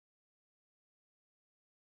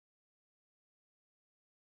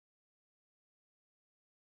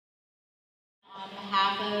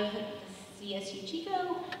behalf of CSU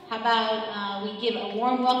Chico, how about we give a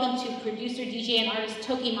warm welcome to producer, DJ, and artist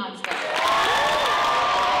TOKiMONSTA.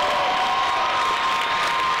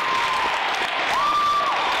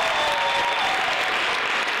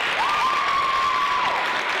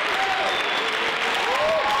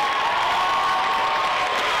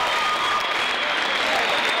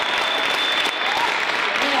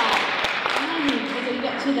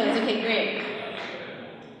 Okay, great.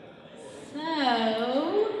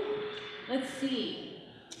 So, let's see.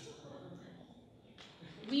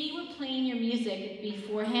 We were playing your music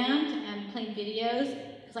beforehand and playing videos,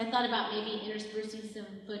 because I thought about maybe interspersing some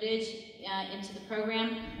footage into the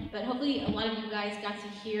program, but hopefully a lot of you guys got to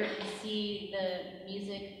hear and see the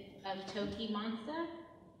music of TOKiMONSTA.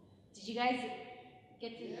 Did you guys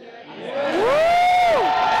get to hear it?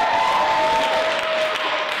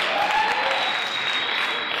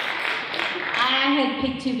 I had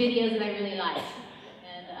picked two videos that I really liked,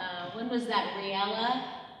 and one was that Riella,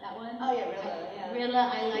 that one. Oh yeah, Rilla. Yeah.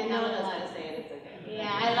 Rilla, I like that one a lot. It's okay.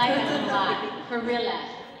 Yeah, I like that one a lot. For Rilla,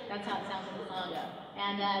 that's how it sounds in the song.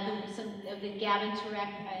 And there were some of the Gavin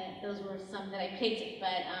Turek, those were some that I picked.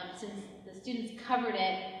 But since the students covered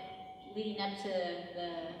it leading up to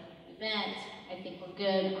the event, I think we're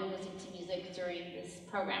good on listening to music during this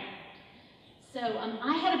program. So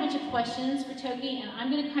I had a bunch of questions for Toki, and I'm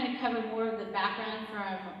going to kind of cover more of the background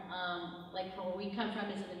from from where we come from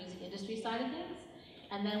is in the music industry side of things.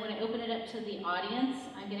 And then when I open it up to the audience,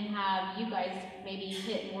 I'm going to have you guys maybe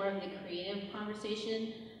hit more of the creative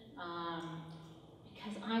conversation,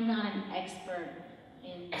 because I'm not an expert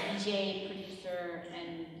in DJ, producer,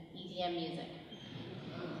 and EDM music.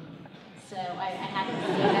 So I have to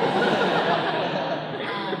say that.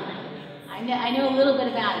 I know a little bit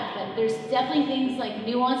about it, but there's definitely things like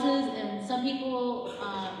nuances, and some people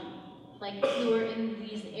who are in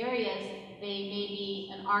these areas, they may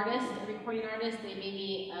be an artist, a recording artist, they may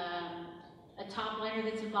be a top liner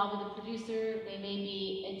that's involved with a producer, they may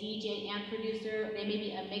be a DJ and producer, they may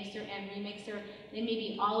be a mixer and remixer, they may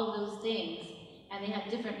be all of those things, and they have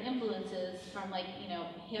different influences from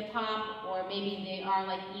hip hop, or maybe they are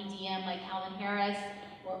like EDM, like Calvin Harris,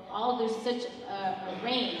 or there's such a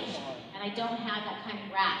range, and I don't have that kind of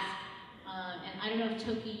grasp. And I don't know if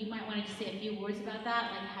Toki, you might want to just say a few words about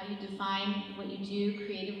that, like how you define what you do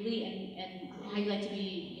creatively, and how you like to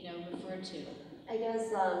be, referred to. I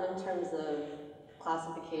guess in terms of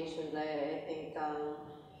classifications, I think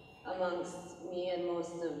amongst me and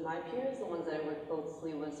most of my peers, the ones that I work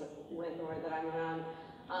closely with or that I'm around,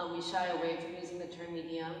 we shy away from using the term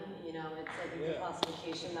EDM. It's a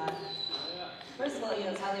classification that, first of all,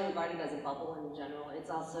 it's highly regarded as a bubble in general. It's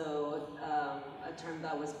also a term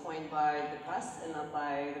that was coined by the press and not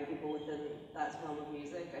by the people within that realm of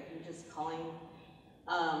music. I think just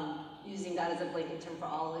using that as a blanket term for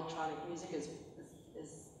all electronic music is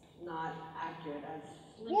not accurate.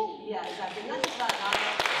 Yeah, exactly. Not just that.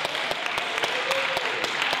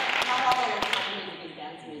 Not all electronic music is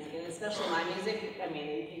dance music, and especially my music. I mean,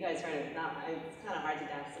 if you guys heard it, it's kind of hard to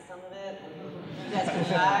dance to some of it. You guys can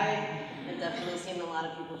try. I've definitely seen a lot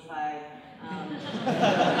of people try.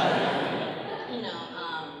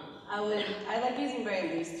 I like using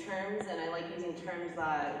very loose terms, and I like using terms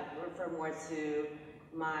that refer more to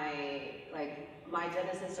my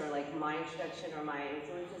genesis, or my introduction, or my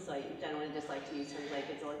influences. So I generally just like to use terms like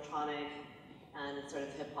it's electronic, and it's sort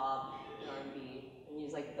of hip hop, and R&B, and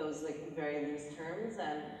use those very loose terms.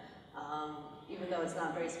 And even though it's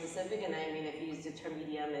not very specific, and I mean, if you use the term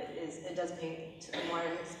EDM, it does paint a more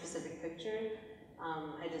specific picture.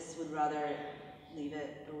 I just would rather leave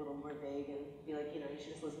it a little more vague and be like, you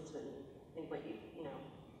should just listen to it and think what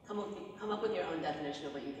come up with your own definition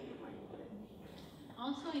of what you think it might be.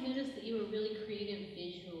 Also, I noticed that you were really creative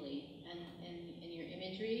visually and in your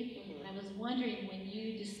imagery, and I was wondering, when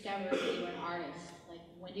you discovered that you were an artist,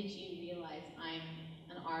 when did you realize I'm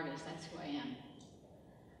an artist, that's who I am?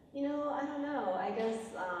 I don't know. I guess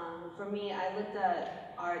for me, I looked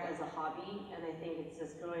at art as a hobby, and I think it's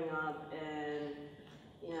just growing up in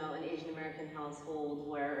an Asian American household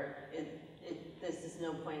where there's just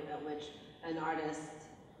no point at which an artist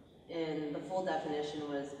in the full definition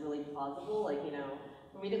was really plausible.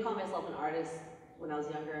 For me to call myself an artist when I was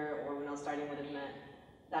younger, or when I was starting, would have meant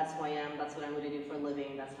that's who I am, that's what I'm going to do for a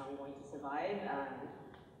living, that's how I'm going to survive.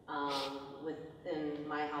 Within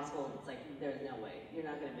my household, it's there's no way. You're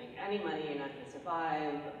not going to make any money, you're not going to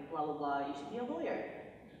survive, blah, blah, blah. You should be a lawyer,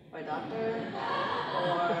 or a doctor,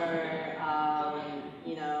 or,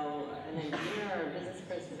 an engineer, or a business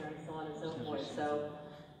person, and so on and so forth. So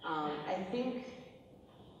I think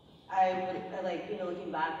I would,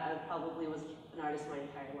 looking back, I probably was an artist my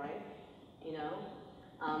entire life,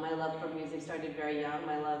 My love for music started very young.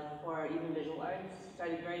 My love for even visual arts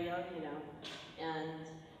started very young, you know. And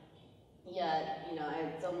yet, you know,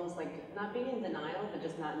 it's almost like not being in denial, but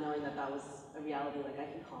just not knowing that that was a reality. Like I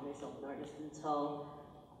could call myself an artist until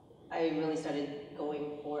I really started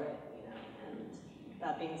going for it, you know. And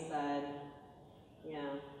that being said,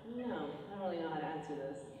 yeah, no, I don't really know how to answer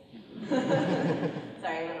this.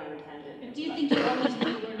 Sorry, I went on a tangent. Do you think you always knew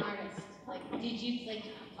you were an artist? Like, did you like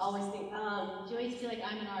Always think, do you always feel like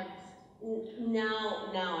I'm an artist? now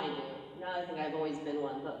I do. Now I think I've always been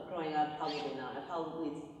one, but growing up, probably not. I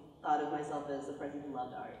probably thought of myself as a person who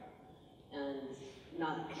loved art. And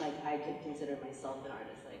not like I could consider myself an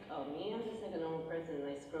artist. Like, oh, me, I'm just like a normal person and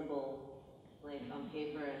I scribble like on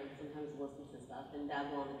paper and sometimes listen to stuff and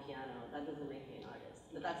dabble on the piano. That doesn't make me an artist.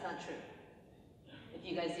 But that's not true. If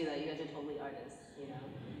you guys do that, you guys are totally artists, you know?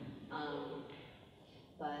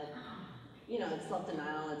 But, you know, it's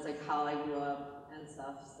self-denial. It's like how I grew up and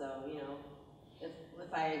stuff. So, you know,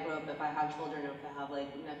 if I grow up, if I have children, or if I have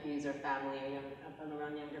like nephews or family, or if I'm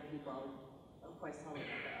around younger people, of course tell them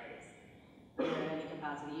that they're artists. In any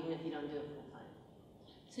capacity, even if you don't do it full time.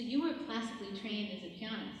 So you were classically trained as a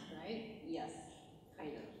pianist, right? Yes,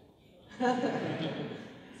 kind of.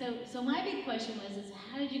 So my big question was, is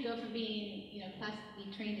how did you go from being, you know,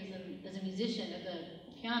 classically trained as a musician, as a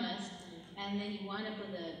pianist, and then you wound up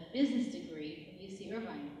with a business degree from UC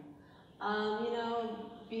Irvine? You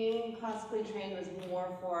know, being classically trained was more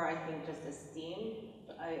for, I think, just esteem.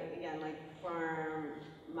 Again, like for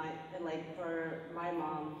my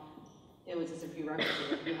mom, it was just a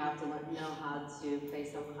prerequisite. You have to know how to play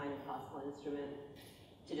some kind of classical instrument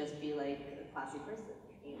to just be like a classy person,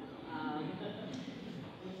 you know.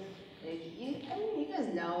 I mean, you guys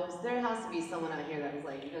know, there has to be someone out here that was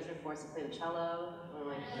like, you guys are forced to play the cello, or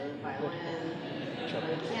like the violin, or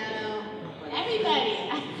the piano. Everybody!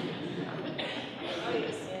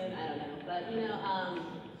 Maybe soon, I don't know. But, you know,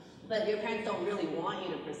 but your parents don't really want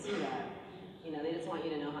you to pursue that. You know, they just want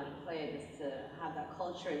you to know how to play it, just to have that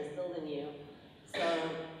culture instilled in you.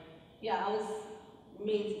 So, yeah, I was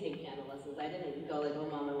made to take piano lessons. I didn't go like, oh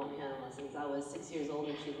mom, I want piano lessons. I was 6 years old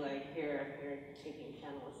and she's like, here, you're taking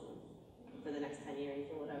piano lessons for the next 10 years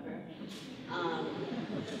or whatever.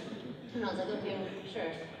 And I was like, okay,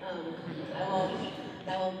 sure.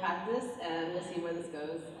 I won't practice and we'll see where this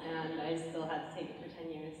goes. And I still had to take it for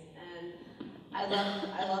 10 years. And I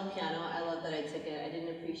love piano. I love that I took it. I didn't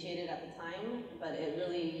appreciate it at the time, but it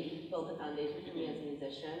really built a foundation for me as a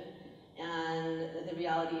musician. And the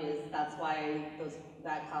reality is that's why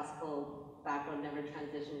that classical background never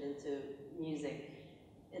transitioned into music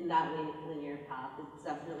in that linear path. It's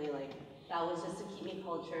definitely like, that was just to keep me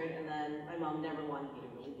cultured, and then my mom never wanted me to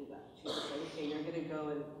really do that. She was like, okay, you're gonna go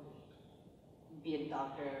and be a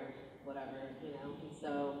doctor or whatever, you know? And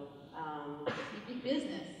so, Big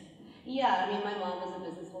business. yeah, I mean, my mom was a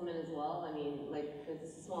businesswoman as well. I mean, like, this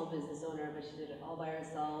is a small business owner, but she did it all by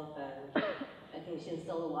herself, and I think she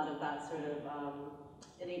instilled a lot of that sort of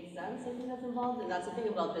innate sense, I think, that's involved. And that's the thing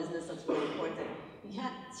about business that's really important. You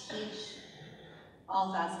can't teach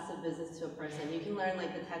all facets of business to a person. You can learn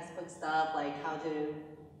like the textbook stuff, like how to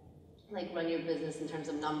like run your business in terms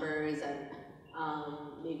of numbers and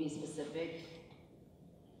maybe specific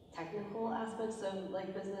technical aspects of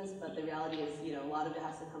like business, but the reality is, you know, a lot of it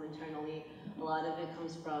has to come internally. A lot of it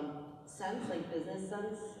comes from sense, like business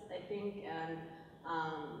sense, I think, and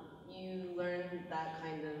you learn that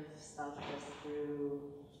kind of stuff just through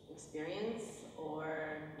experience,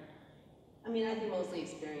 or, I mean, I think mostly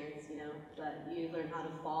experience, you know, but you learn how to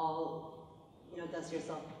fall, you know, dust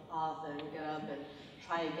yourself off and get up and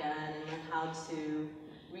try again, and learn how to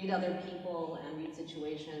read other people and read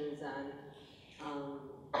situations and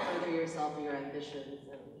further yourself and your ambitions,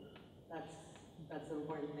 and that's an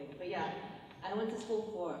important thing. But yeah, I went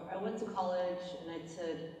to college and I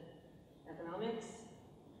took economics,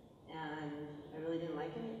 and I really didn't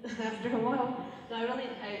like it after a while. No, I mean,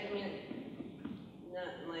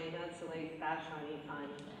 not to like bash on econ.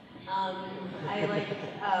 I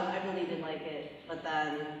really did like it, but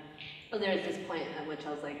then there was this point at which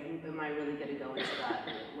I was like, am I really gonna go into that?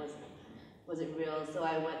 And was it real? So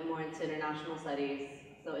I went more into international studies,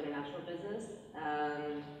 so international business,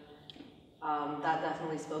 and that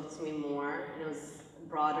definitely spoke to me more. And it was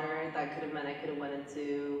broader. That could have meant I could have went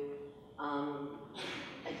into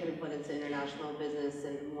international business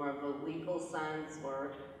in more of a legal sense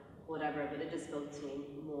or whatever, but it just spoke to me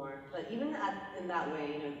more. But even in that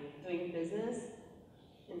way, you know, doing business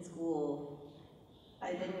in school,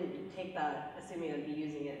 I didn't take that assuming I'd be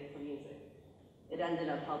using it for music. It ended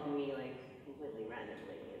up helping me like completely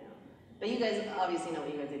randomly, you know. But you guys obviously know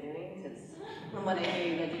what you guys are doing, because from what I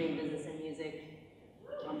hear, you guys are doing business and music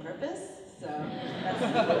on purpose. So that's,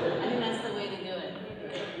 I think that's the way to do it.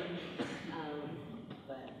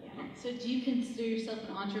 But yeah. So do you consider yourself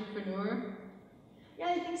an entrepreneur? Yeah,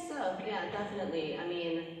 I think so. Yeah, definitely. I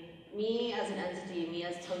mean, me as an entity, me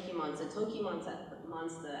as TOKiMONSTA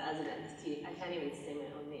as an entity, I can't even say my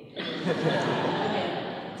own name. Okay.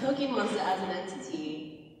 TOKiMONSTA as an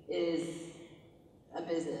entity is a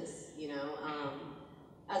business, you know.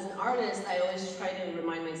 As an artist, I always try to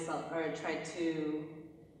remind myself, or try to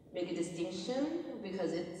make a distinction,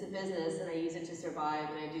 because it's a business and I use it to survive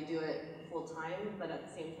and I do it full time, but at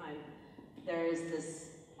the same time, there is this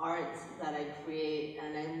art that I create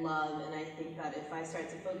and I love, and I think that if I start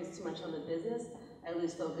to focus too much on the business, I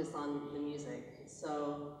lose focus on the music.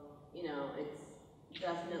 So, you know, it's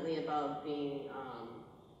definitely about being,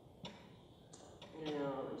 you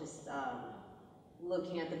know, just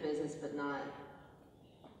looking at the business but not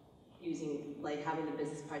using, like having the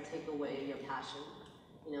business part take away your passion.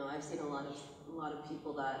 You know, I've seen a lot of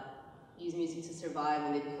people that use music to survive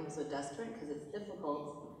and they become so desperate because it's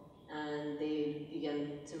difficult, and they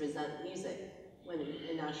begin to resent music, when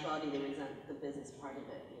in actuality they resent the business part of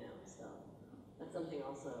it, you know. So that's something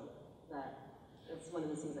also that's one of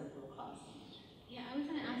the things I've come across. Yeah, I was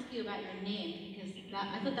going to ask you about your name, because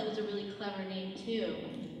I thought that was a really clever name too.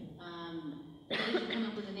 How did you come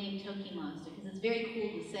up with the name TOKiMONSTA? Because it's very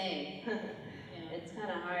cool to say. It's kind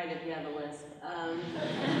of hard if you have a lisp.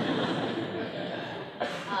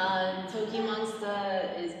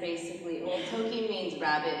 TOKiMONSTA is basically, well, Toki means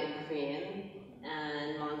rabbit in Korean,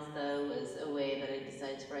 and Monsta was a way that I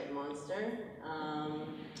decided to write monster.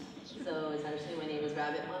 So essentially my name is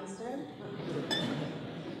Rabbit Monster.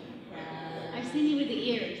 I've seen you with the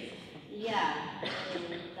ears. Yeah,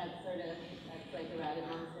 that's like a rabbit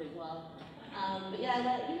monster as well. But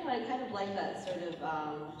yeah, I kind of like that sort of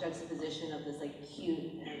juxtaposition of this like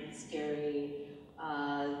cute and scary,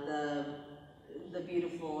 the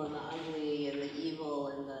beautiful and the ugly and the evil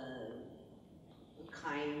and the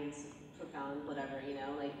kind, profound, whatever, you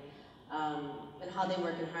know, like, and how they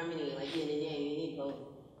work in harmony, like yin and yang. You need both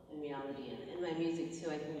in reality. And in my music too,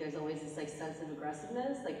 I think there's always this like sense of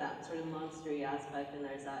aggressiveness, like that sort of monstery aspect, and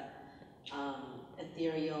there's that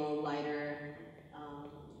ethereal, lighter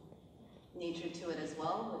nature to it as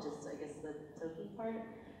well, which is, I guess, the Toki part.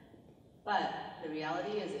 But the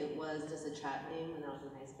reality is it was just a chat name when I was in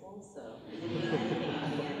high school, so it didn't mean anything at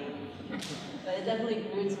the beginning. But it definitely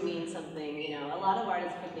grew to mean something, you know. A lot of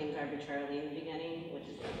artists pick names arbitrarily in the beginning, which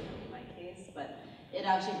is definitely my case, but it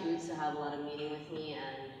actually grew to have a lot of meaning with me,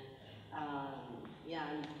 and yeah,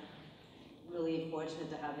 I'm really fortunate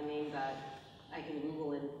to have a name that I can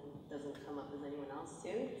Google and doesn't come up as anyone else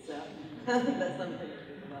too, so that's something to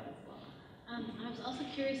think about as well. I was also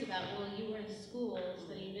curious about, well, you were in school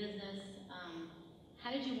studying business. How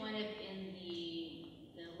did you wind up in the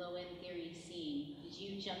low-end theory scene? Did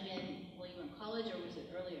you jump in while you were in college, or was it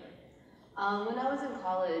earlier? When I was in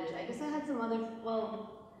college, I guess I had some other,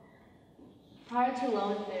 well, prior to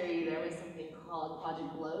low-end theory, there was something called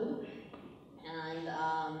Project Glowed, and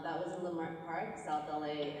that was in Leimert Park, South LA,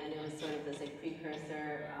 and it was sort of this like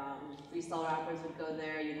precursor. Freestyle rappers would go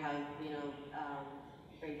there. You'd have, you know,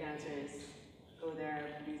 break dancers go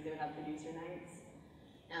there. They would have producer nights,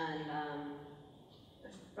 and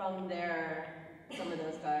from there, some of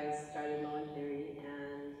those guys started Low End Theory,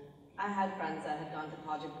 and I had friends that had gone to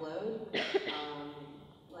Project Glowed.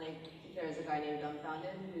 Like there's a guy named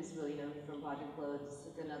Dumbfounded who's really known from Project Glowed.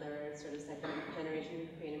 Just another sort of second generation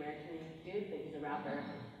Korean American dude, but he's a rapper.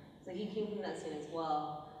 So he came from that scene as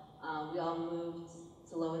well. We all moved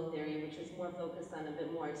to Low End Theory, which was more focused on a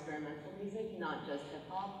bit more experimental music, not just hip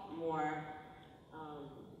hop, more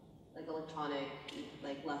like electronic,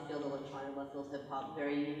 like left field electronic, left field hip hop,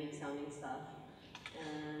 very unique sounding stuff.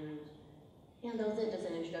 And yeah, that was it, just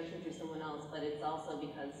an introduction through someone else, but it's also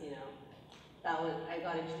because, you know, I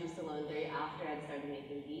got introduced to Low End Theory after I'd started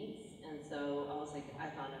making beats, and so I was like, I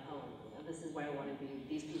found a home. You know, this is where I want to be.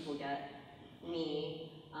 These people get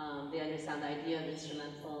me. They understand the idea of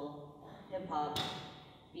instrumental hip hop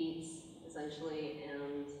beats, essentially,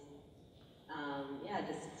 and yeah, it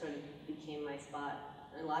just sort of became my spot.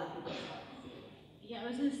 And a lot of people's spots. Yeah, I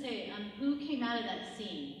was going to say, who came out of that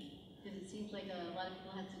scene? Because it seems like a lot of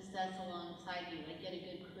people had success alongside you, like get a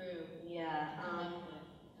good crew. Yeah.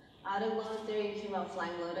 Out of Low End Theory came out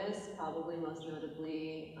Flying Lotus, probably most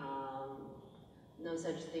notably. No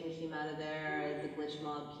Such Thing came out of there. The Glitch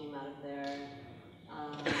Mob came out of there.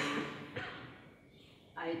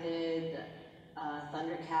 I did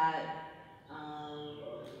Thundercat.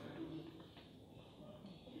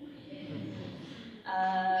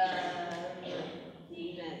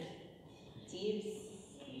 Thieves.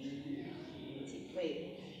 Wait.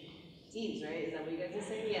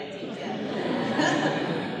 say? Yeah,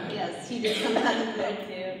 yes, he did come out of there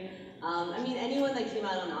too. I mean, anyone that came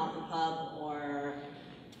out on Alpha Pub or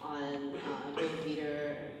on Brain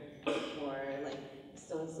Feeder or like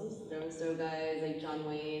Stone guys like John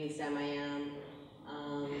Wayne, Sam I Am.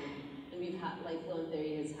 And we've had, like, Flow and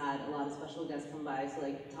Theory has had a lot of special guests come by, so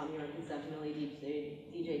like Tom York is definitely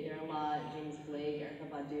DJ there a lot, James Blake, Erica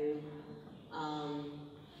Badu.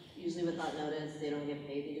 Usually without notice, they don't get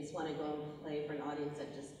paid, they just want to go and play for an audience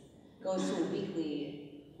that just goes to a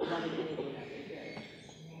weekly loving anything that they hear.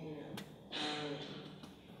 You know?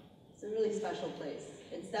 It's a really special place.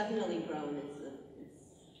 It's definitely grown, it's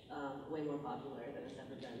way more popular than it's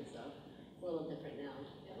ever been, so it's a little different now.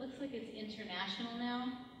 It looks like it's international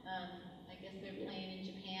now. I guess they're playing in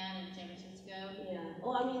Japan and San Francisco. Yeah.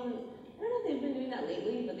 Well, I mean, I don't know if they've been doing that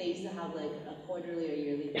lately, but they used to have like a quarterly or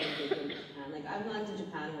yearly thing they did in Japan. Like I've gone to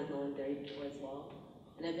Japan with Low and Theory before as well,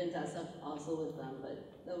 and I've been to that stuff also with them. But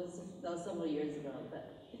that was several years ago.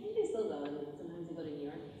 But I think they still go, and sometimes they go to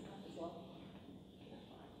New York and stuff as well.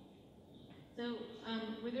 So,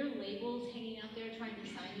 were there labels hanging out there trying to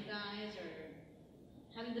sign you guys, or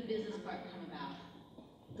how did the business part come about?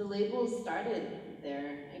 The labels started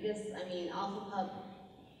there. I guess, I mean, Alpha Pup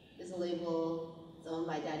is a label. It's owned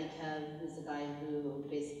by Daddy Kev, who's the guy who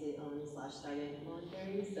basically owned/started Low and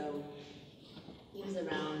Theory. So he was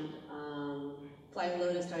around. Flying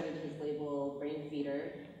Lotus started his label Brain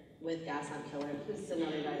Feeder with Gas on Killer, who's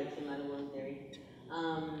another guy that came out of Low and Theory.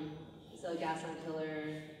 So Gas on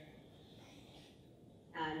Killer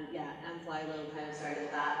and Flylo kind of started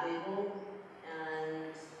that label.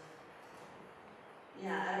 And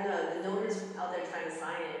yeah, I don't know, the owners out there trying to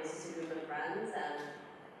sign it was just a group of friends, and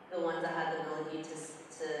the ones that had the ability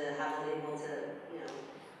to have a label to, you know,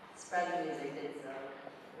 spread the music did so.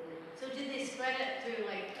 So did they spread it through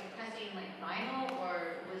like pressing like vinyl,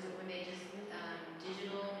 or were they just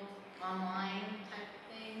digital, online type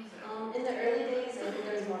things? In the early days, I think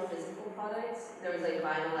there was more physical products. There was like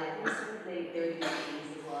vinyl, I think they would do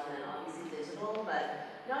CDs as well, and then obviously digital.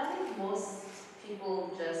 But no, I think most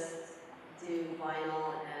people just do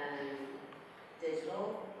vinyl and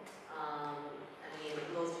digital. I mean,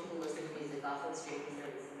 most people listen to music off of streaming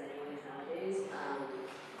services anyways nowadays.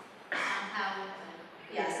 SoundCloud.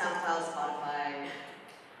 Yeah, SoundCloud, Spotify.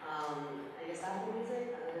 I guess Apple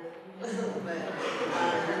Music. I don't know. But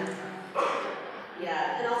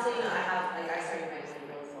yeah, and also, you know, I started my own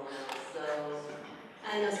label as well now, so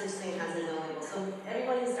I know such thing has his own label. So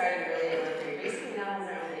everyone who started early at Low and Theory basically now has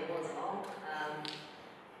their own label as well.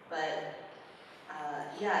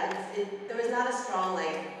 Yeah, there was not a strong,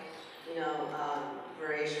 like, you know,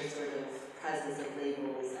 voracious sort of presence of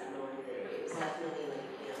labels at Low and Theory. It was definitely like,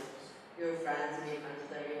 you know, you were friends, you made friends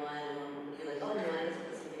with everyone, and one would be like, oh, do you want to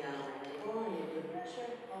put something out on my label? And you'd be like, yeah,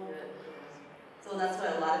 sure, I'll do it. So that's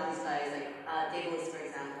why a lot of these guys, like Daedalus, for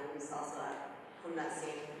example, who's also from that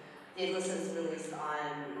scene, Daedalus is released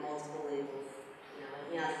on multiple labels, you know, and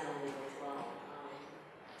he has his own label as well.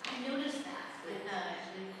 I noticed that with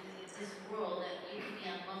this world that you can be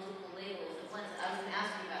on multiple labels at once. I was going to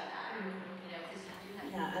ask you about that, you know, because you do have.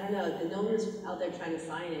 Yeah, I don't know. The owners out there trying to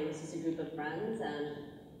sign it was just a group of friends, and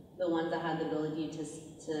the ones that had the ability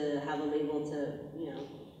to have a label to, you know,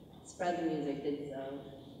 spread the music did so.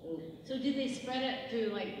 So did they spread it through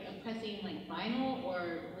like pressing like vinyl,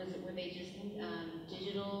 or were they just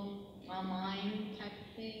digital, online type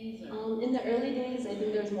of things? In the early days, I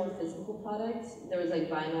think there was more physical products. There was like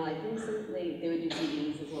vinyl. I think they would do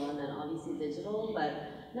CDs as well, and then obviously digital. But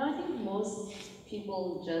no, I think most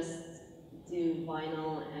people just do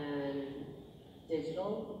vinyl and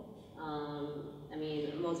digital. I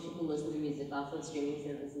mean, most people listen to music off of streaming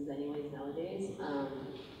services anyways nowadays.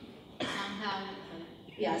 SoundCloud.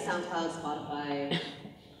 Yeah, SoundCloud, Spotify,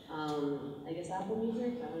 I guess Apple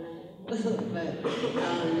Music, I don't know.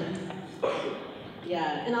 But,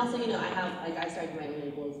 yeah, and also, you know, I started my own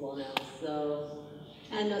label as well now, so,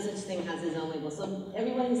 and no such thing has his own label. So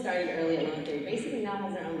everyone who started early at Low and Theory basically now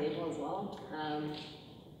has their own label as well.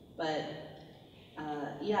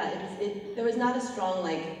 Yeah, there was not a strong,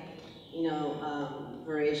 like, you know,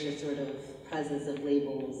 voracious sort of presence of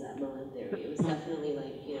labels at Low and Theory. It was definitely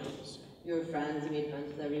like, you know, you were friends, you made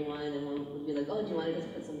friends with everyone, and one would be like, oh, do you want to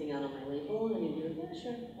just put something out on my label? And you'd be like, yeah,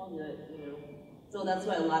 sure, I'll do it, you know. So that's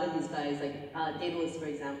why a lot of these guys, like Daedalus, for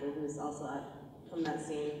example, who's also from that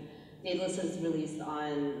scene, Daedalus is released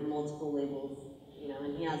on multiple labels, you know,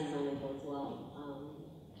 and he has his own label as well.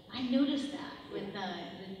 I noticed that with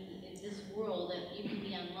this world that you can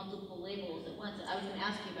be on multiple labels at once. I was going to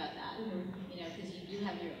ask you about that, you know, because you do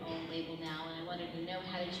have your own label now, and I wanted to know,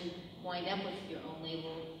 how did you wind up with your own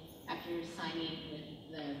label after signing with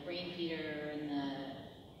the Brain Feeder and the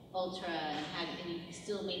ultra and you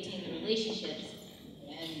still maintain the relationships,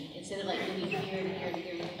 and instead of like moving here to here to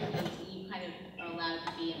here, you kind of are allowed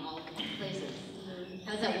to be in all different places.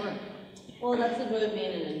 How does that work? Well, that's the good of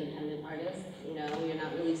being an independent artist. You know, you're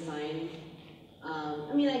not really signed.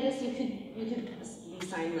 I mean, I guess you could be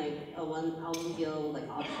signed like a one album deal like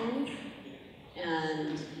options,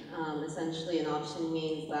 and essentially an option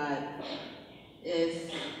means that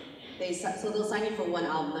if so they'll sign you for one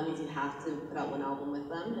album, that means you have to put out one album with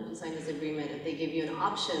them. If you sign this agreement, if they give you an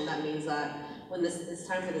option, that means that when it's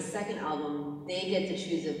time for the second album, they get to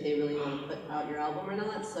choose if they really want to put out your album or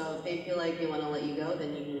not. So if they feel like they want to let you go,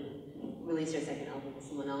 then you can release your second album with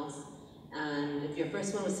someone else. And if your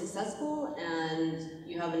first one was successful and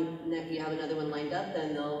you have another one lined up,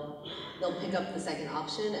 then they'll pick up the second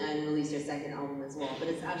option and release your second album as well. But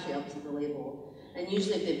it's actually up to the label. And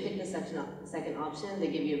usually if they pick the second option, they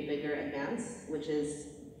give you a bigger advance, which is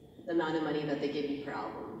the amount of money that they give you per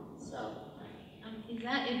album. So. Is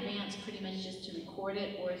that advance pretty much just to record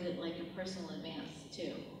it, or is it like a personal advance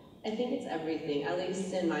too? I think it's everything. At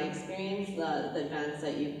least in my experience, the advance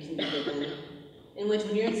that you can be given, in which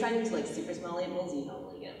when you're signing to like super small labels, you don't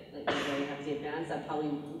really get like a very hefty advance. That'd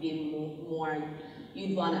probably be more,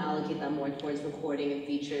 you'd want to allocate that more towards recording and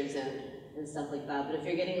features and stuff like that. But if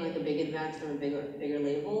you're getting like a big advance from a bigger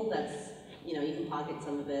label, that's, you know, you can pocket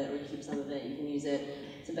some of it or keep some of it. You can use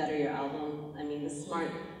it to better your album. I mean, as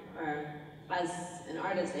an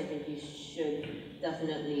artist, I think you should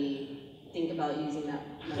definitely think about using that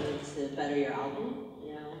money to better your album.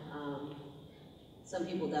 You know, some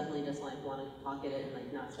people definitely just like want to pocket it and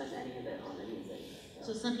like not spend any of it on their music.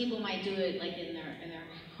 So some people might do it like in their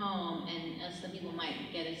home, and some people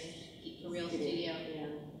might get a real studio. Yeah.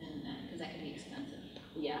 Because that can be expensive.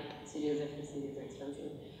 Yeah, studios are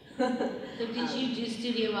expensive. So did you do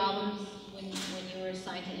studio albums when you were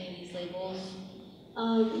signed to any of these labels?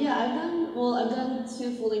 Yeah, I've done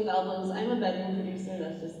 2 full-length albums. I'm a bedroom producer.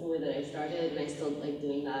 That's just the way that I started, and I still like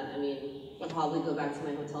doing that. I mean, I'll probably go back to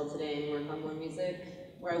my hotel today and work on more music,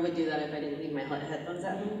 or I would do that if I didn't leave my headphones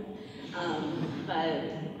at home.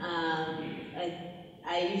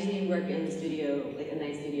 I usually work in the studio, like a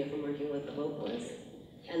nice studio, from working with the vocalist.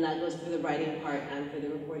 And that goes for the writing part and for the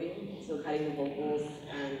recording. So cutting the vocals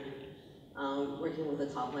and working with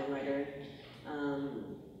a top line writer.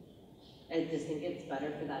 I just think it's better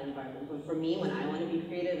for that environment. But for me, when I want to be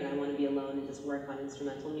creative and I want to be alone and just work on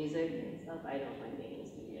instrumental music and stuff, I don't mind being in the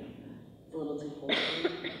studio. It's a little too cold.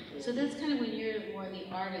 So that's kind of when you're more the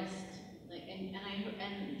artist, like, and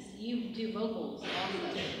you do vocals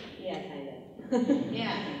also. Yeah, kind of.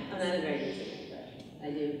 Yeah. I'm not a very good singer, but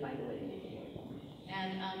I do find a way to make it work.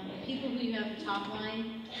 And people who you have top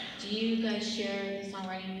line, do you guys share the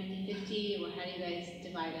songwriting 50-50, or how do you guys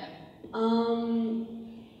divide up?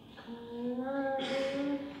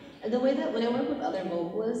 The way that when I work with other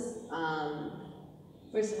vocalists,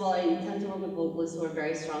 first of all, I tend to work with vocalists who are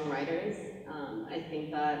very strong writers. I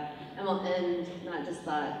think that, and not just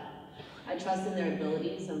that, I trust in their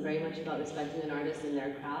abilities, so I'm very much about respecting an artist and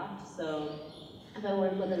their craft. So if I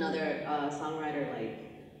work with another songwriter like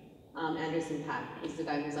Anderson Paak, who's the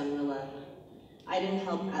guy who's on Willa, I didn't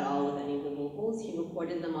help at all with any of the vocals. He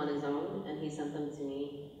recorded them on his own and he sent them to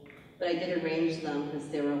me. But I did arrange them because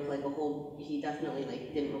they were like a whole, he definitely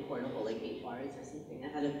like didn't record a whole like 8 bars or something. I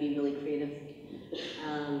had to be really creative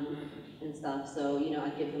and stuff. So, you know,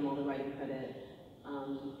 I'd give them all the writing credit.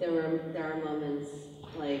 There are moments,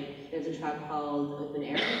 like there's a track called Open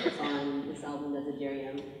Air that's on this album,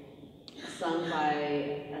 Desiderium, sung by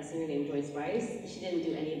a singer named Joyce Rice. She didn't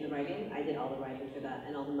do any of the writing. I did all the writing for that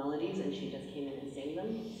and all the melodies, and she just came in and sang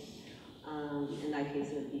them. In that case,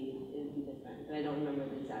 it would be different, but I don't remember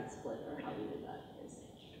the exact split or how we did that.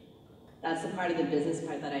 That's the part of the business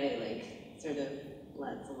part that I like sort of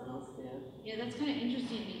let someone else do. Yeah, that's kind of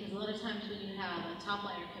interesting because a lot of times when you have a top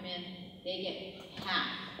liner come in, they get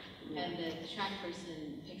half, and the track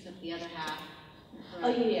person picks up the other half. Oh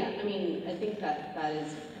yeah. I mean, I think that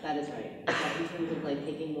is right. That in terms of like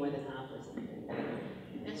taking more than half or something.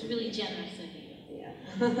 That's really generous of you. Yeah.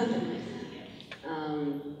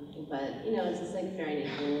 But you know, it's just like fair and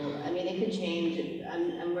equal. I mean, it could change.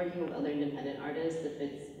 I'm working with other independent artists. If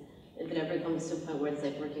it ever comes to a point where it's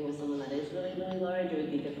like working with someone that is really, really large, it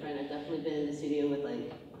would be different. I've definitely been in the studio with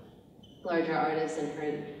like larger artists and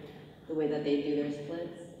heard the way that they do their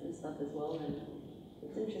splits and stuff as well, and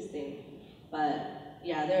it's interesting. But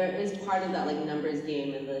yeah, there is part of that like numbers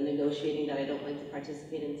game and the negotiating that I don't like to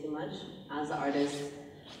participate in too much as an artist,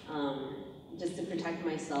 just to protect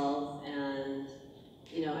myself. And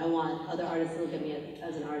you know, I want other artists to look at me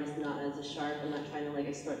as an artist, not as a shark. I'm not trying to like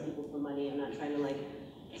extort people for money. I'm not trying to like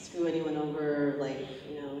screw anyone over, like,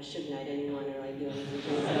 you know, should knight anyone or like do anything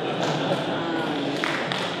crazy.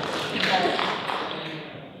 But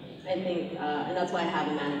I think, and that's why I have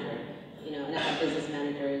a manager, you know, and I have business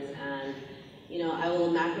managers, and you know, I will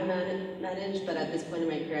macro-manage, but at this point in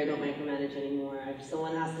my career, I don't micromanage anymore. If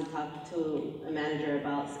someone has to talk to a manager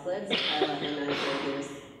about splits, I let my manager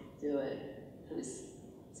do it. Who's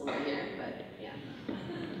somewhere here, but yeah.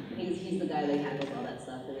 He's the guy that handles all that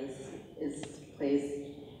stuff, and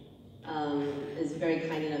is very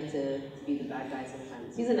kind enough to be the bad guy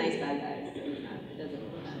sometimes. He's a nice bad guy, so it doesn't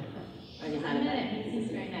really matter. Or he's not a bad guy. He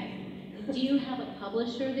seems very nice. Do you have a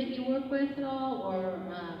publisher that you work with at all, or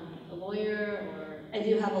a lawyer, or? I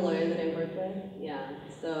do have a lawyer that I work with, yeah.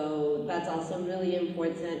 So that's also really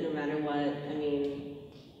important no matter what. I mean,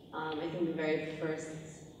 I think the very first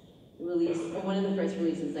release, or one of the first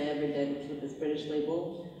releases I ever did was with this British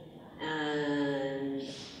label. And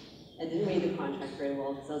I didn't read the contract very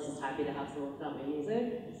well because I was just happy to have someone put out my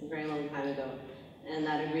music. It's a very long time ago. And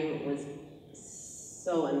that agreement was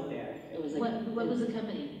so unfair. It was like, what was the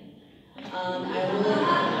company?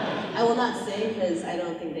 I will not say because I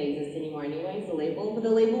don't think they exist anymore anyways, the label. But the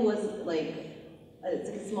label was like, it's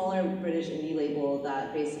like a smaller British indie label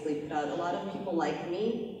that basically put out a lot of people like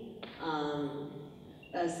me.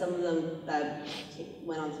 Some of them that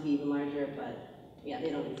went on to be even larger, but yeah, they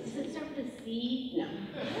don't exist. Does it start with a C? No.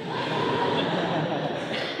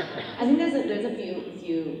 I think there's a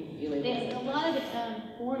few labels. A lot of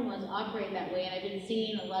foreign ones operate that way, and I've been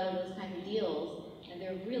seeing a lot of those kinds of deals, and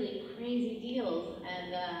they're really crazy deals,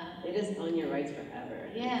 and they just own your rights forever.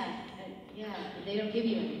 Yeah, they don't give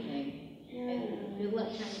you anything. Yeah. And good luck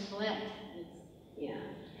trying to collect. Yeah.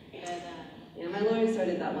 But, yeah, my lawyer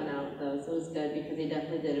sorted that one out though, so it was good because they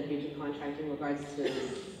definitely did a breach of contract in regards to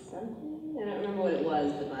something. I don't remember what it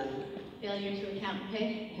was, but then failure to account and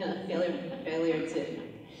pay? Yeah, failure to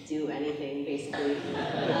do anything, basically.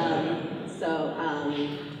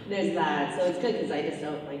 There's that. So it's good because I just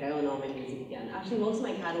don't, like, I own all my music again. Actually, most of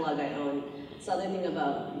my catalog I own. It's the other thing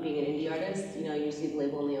about being an indie artist, you know, usually the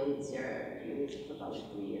label only owns your music for about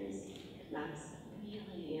like 3 years, max.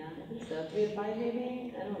 Really? Yeah, I think so. 3 to 5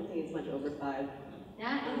 maybe? I don't think it's much over 5.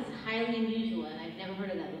 That is highly unusual, and I've never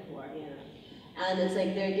heard of that before. Yeah. And it's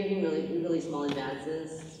like they're giving really small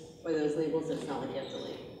advances for those labels, so it's not like you have to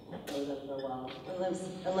like owe them for a while.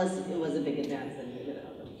 Unless it was a big advance, then you're gonna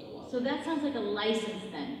owe them for a while. So that sounds like a license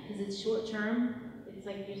then, because it's short term. It's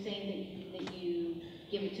like you're saying that you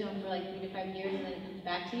give it to them for like 3 to 5 years and then it comes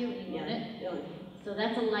back to you and you own it? Yeah. So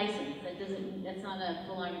that's a license. That's not a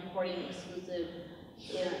full-on recording exclusive.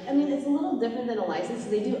 Yeah, I mean, it's a little different than a license.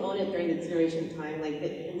 They do own it during the duration of time, like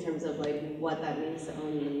in terms of like what that means to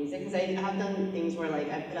own the music. Because I have done things where like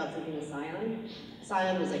I put out something with Scion.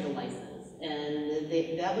 Scion was like a license, and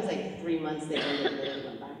that was like 3 months they owned it and then it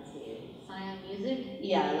went back to me. Scion Music?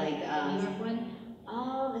 Yeah, like New York one? I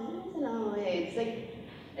think it was in LA. It's like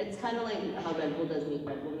it's kind of like how Red Bull does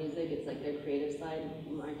Red Bull music. It's like their creative side,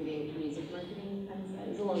 marketing, music marketing kind of side.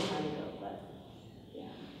 It was a long time ago, but yeah.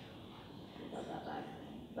 That back.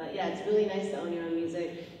 But yeah, it's really nice to own your own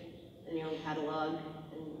music and your own catalog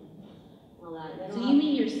and all that. So you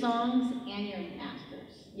mean your songs and your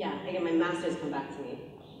masters? Yeah, again, my masters come back to me.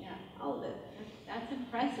 Yeah. All of it. That's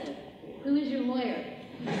impressive. Yeah. Who is your lawyer?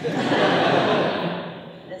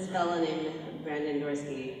 This fella named Brandon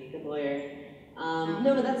Dorsky, the lawyer.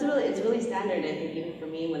 No, but it's really standard, I think, even for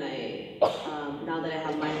me when now that I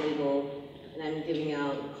have my label and I'm giving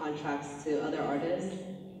out contracts to other artists,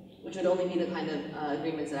 which would only be the kind of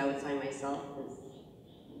agreements that I would sign myself, because,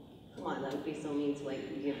 come on, that would be so mean to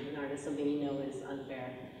like give an artist something you know is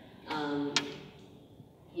unfair.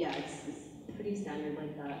 Yeah, it's pretty standard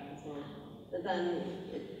like that as well. But then,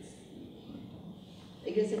 I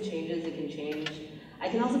guess it changes, it can change. I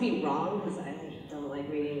can also be wrong, because I don't like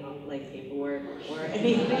reading like paperwork or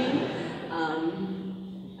anything.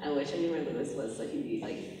 I wish I knew where Lewis was, so he'd be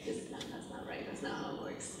like, that's not right, that's not how it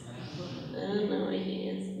works. I don't know where he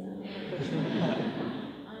is.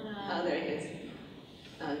 Oh, there he is.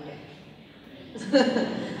 Okay.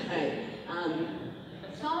 Alright.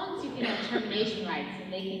 Songs, you can have termination rights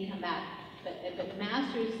and they can come back. But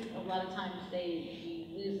masters, a lot of times you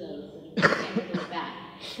lose those and you can't get those back.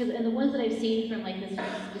 And the ones that I've seen from like this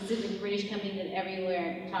specific British company that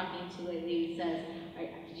everywhere I'm talking to lately says,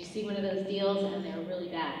 did you see one of those deals? And they're really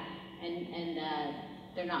bad. And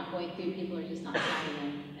they're not going through, people are just not signing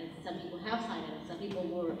them. And some people have signed them. Some people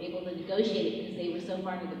were able to negotiate it because they were so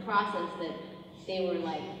far into the process that they were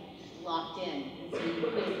like locked in. And so you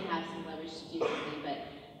could have some leverage to do something, but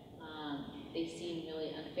they seem really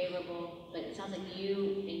unfavorable. favorable, but it sounds like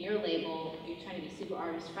you and your label, you're trying to be super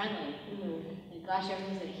artist friendly. And gosh,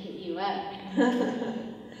 everyone's gonna hit you up.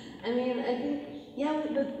 I mean, I think, yeah,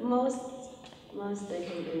 but most I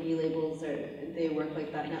think indie labels they work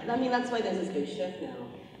like that now. I mean, that's why there's this big shift now.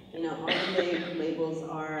 You know, all the big labels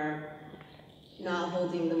are not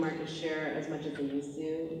holding the market share as much as they used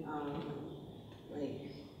to. Like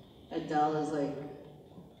Adele is like,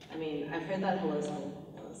 I mean, I've heard that Hello song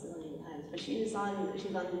a million times, but she's on an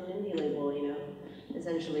indie label, you know.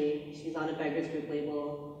 Essentially, she's on a beggars group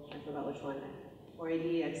label. I forgot which one,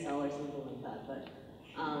 480 XL or something like that, but.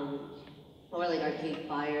 Or like Arcade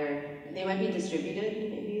Fire, they might be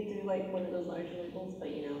distributed maybe through like one of those larger labels,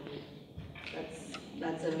 but you know,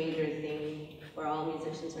 that's a major thing for all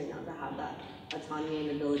musicians right now, to have that autonomy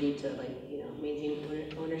and ability to like, you know,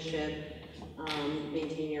 maintain ownership,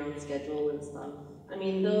 maintain your own schedule and stuff. I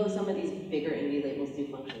mean, though some of these bigger indie labels do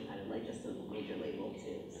function kind of like just a major label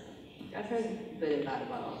too. So I've heard good and bad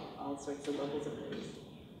about all sorts of levels of things.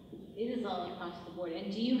 It is all across the board.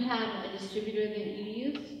 And do you have a distributor that you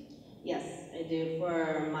use? Yes, I do.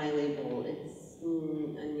 For my label, it's a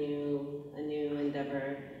new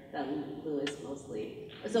endeavor that Lewis mostly.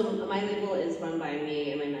 So my label is run by me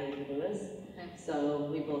and my manager Lewis. Okay. So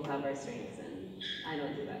we both have our strengths, and I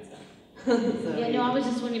don't do that stuff. So, yeah, no, I was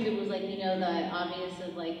just wondering if it was like, you know, the obvious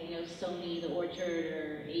of like, you know, Sony, the Orchard,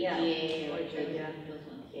 or APA, yeah, or Orchard, those, yeah. those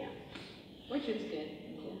ones. Yeah. Orchard's good.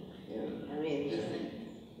 Yeah. I mean,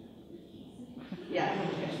 yeah.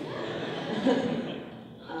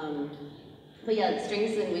 But yeah,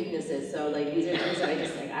 strengths and weaknesses. So like these are things that I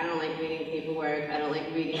just like. I don't like reading paperwork. I don't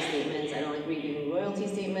like reading statements. I don't like reading royalty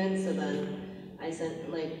statements. So then I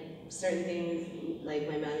sent like certain things. Like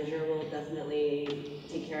my manager will definitely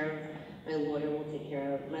take care of. My lawyer will take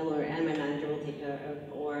care of. My lawyer and my manager will take care of.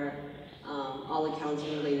 Or all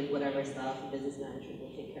accounting related whatever stuff. Business manager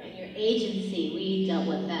will take care of. And your agency, we dealt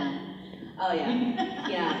with them. Oh yeah,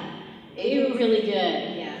 yeah. They were really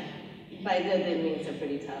good. Yeah. By good, it means they're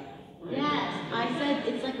pretty tough. Yes, I said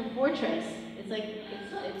it's like a fortress. It's like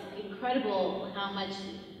it's incredible how much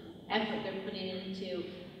effort they're putting into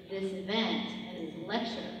this event and this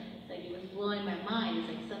lecture. It's like it was blowing my mind. It's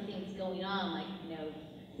like something's going on, like, you know,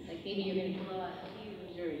 like maybe you're going to blow out a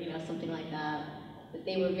fuse or, you know, something like that. But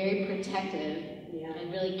they were very protective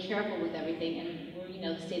and really careful with everything. And we're, you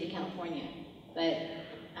know, the state of California, but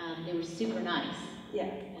they were super nice. Yeah.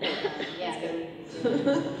 And, yeah,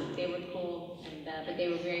 they were cool, and but they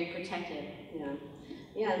were very protective. Yeah.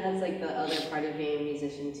 Yeah, and that's like the other part of being a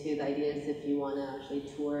musician too. The idea is if you want to actually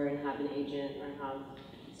tour and have an agent or have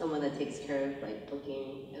someone that takes care of like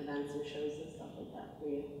booking events and shows and stuff like that for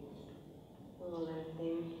you. All that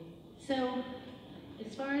thing. So,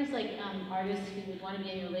 as far as like artists who would want to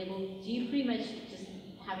be on your label, do you pretty much just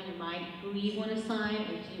have in your mind who you want to sign, or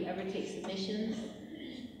do you ever take submissions?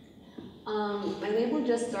 My label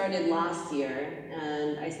just started last year,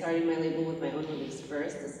 and I started my label with my own release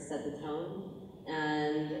first, just to set the tone.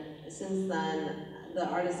 And since then, the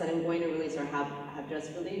artists that I'm going to release or have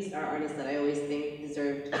just released are artists that I always think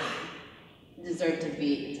deserve to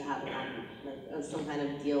have like some kind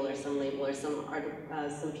of deal or some label or some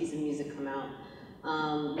piece of music come out.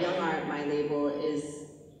 Young Art, my label, is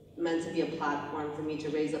meant to be a platform for me to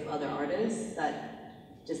raise up other artists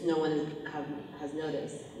that just no one has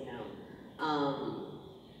noticed, you know.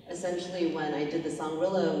 Essentially, when I did the song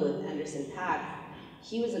Rilla with Anderson .Paak,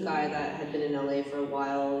 he was a guy that had been in LA for a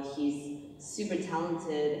while. He's super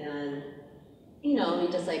talented, and you know, he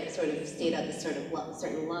just like sort of stayed at this sort of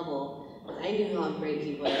certain level. And I knew how great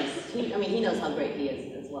he was. I mean, he knows how great he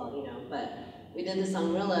is as well, you know. But we did the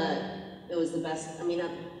song Rilla. It was the best. I mean,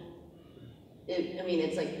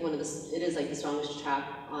 it's like it is like the strongest track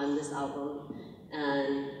on this album.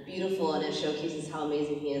 And beautiful, and it showcases how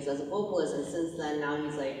amazing he is as a vocalist. And since then, now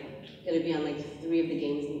he's like gonna be on like 3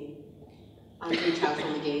 tracks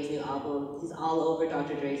on the Game's new album. He's all over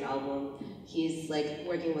Dr. Dre's album. He's like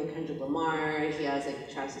working with Kendrick Lamar. He has like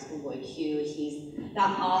tracks with Schoolboy Q.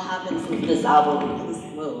 That all happened since this album.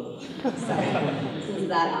 Since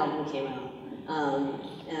that album came out.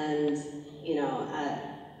 And you know,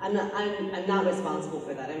 I'm not responsible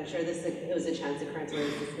for that. I'm sure it was a chance occurrence where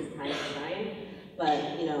this is his time to shine.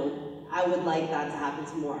 But, you know, I would like that to happen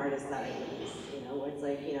to more artists that I release, you know, where it's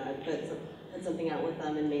like, you know, I put something out with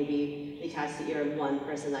them and maybe they catch the ear of one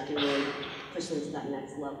person that can really push them to that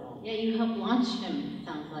next level. Yeah, you helped launch him,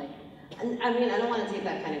 sounds like. And I mean, I don't want to take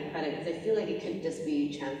that kind of credit because I feel like it could just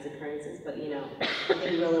be chance occurrences, but, you know, I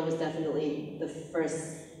think Rilla was definitely the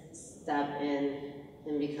first step in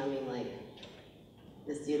him becoming like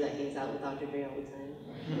this dude that hangs out with Dr. Dre all the time.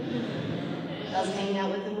 I was hanging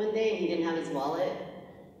out with him one day and he didn't have his wallet.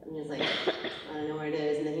 And he's like, I don't know where it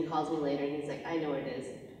is. And then he calls me later and he's like, I know where it is.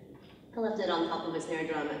 I left it on top of a snare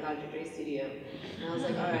drum at Dr. Dre's studio. And I was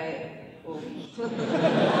like, all right, cool.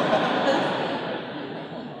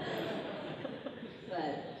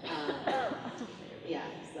 But, yeah,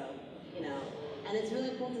 so, you know. And it's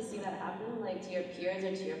really cool to see that happen, like, to your peers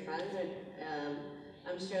or to your friends, or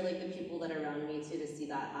I'm sure, like, the people that are around me, too, to see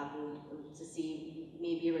that happen, to see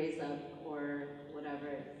me be raised up, or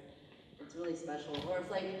whatever. It's really special. Or if,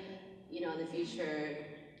 like, you know, in the future,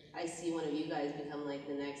 I see one of you guys become, like,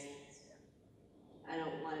 the next, I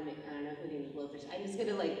don't know who named the blowfish. I'm just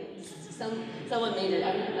gonna, like, someone made it.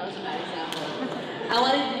 I mean, that was a bad example. I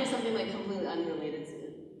wanted to do something, like, completely unrelated to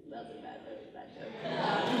it. That was a bad joke.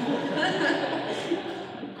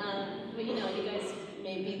 But, you know, you guys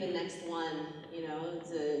may be the next one, you know,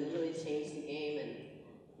 to really change the game, and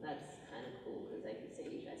that's kind of cool, because I can say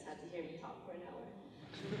you guys had to hear me talk for an hour.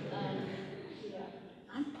 Yeah.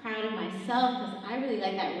 I'm proud of myself because I really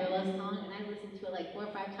like that Rilla song, and I listened to it like 4 or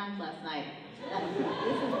 5 times last night. This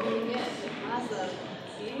is really good. Awesome.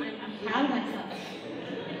 See? I'm proud of myself.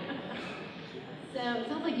 So it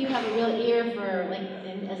sounds like you have a real ear for, like,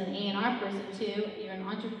 as an A&R person too. You're an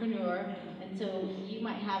entrepreneur, and so you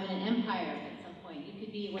might have an empire at some point. You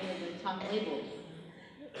could be one of the top labels.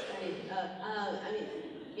 I mean,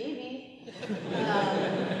 maybe.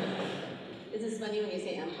 It's just funny when you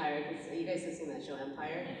say empire, because you guys have seen that show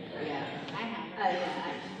Empire? Yeah. I have.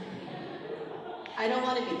 Yeah. I don't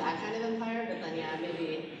want to be that kind of empire, but then yeah,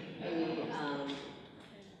 maybe an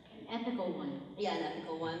ethical one. Yeah, an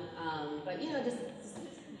ethical one. But you know, just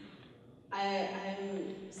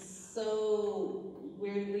I'm so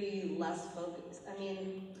weirdly less focused. I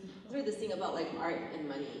mean, there's this thing about like art and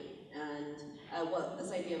money, and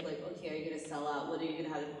this idea of like, okay, are you gonna sell out? What are you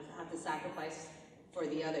gonna have to sacrifice for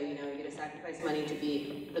the other? You know, are you gonna sacrifice money to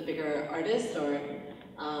be the bigger artist, or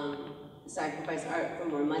sacrifice art for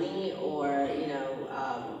more money, or you know,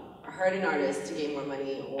 hurt an artist to gain more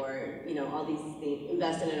money, or you know, all these things,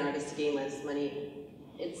 invest in an artist to gain less money.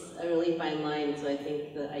 It's a really fine line. So I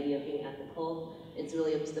think the idea of being ethical, it's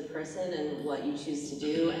really up to the person and what you choose to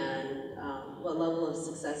do, and what level of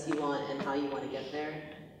success you want and how you want to get there.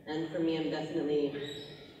 And for me, I'm definitely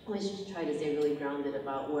always try to stay really grounded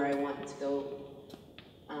about where I want to go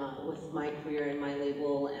with my career and my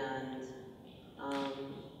label, and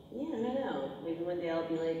yeah, I don't know. Maybe one day I'll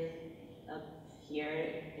be like up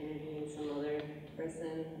here interviewing some other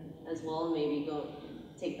person as well. Maybe go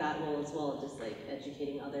take that role as well, just like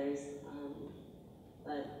educating others.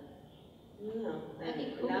 But I don't know. That'd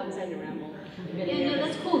be cool. Now I'm starting to ramble. Yeah, no,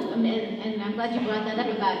 that's cool. And I'm glad you brought that up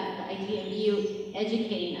about the idea of you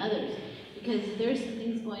educating others, because there's some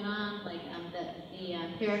things going on, like the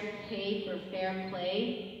Fair Pay for Fair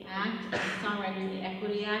Play Act, and the Songwriters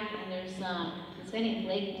Equity Act, and there's this guy named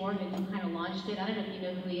Blake Morgan who kind of launched it. I don't know if you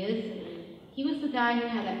know who he is. He was the guy who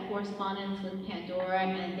had that correspondence with Pandora,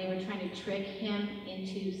 and they were trying to trick him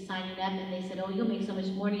into signing up, and they said, oh, you'll make so much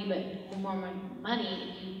more money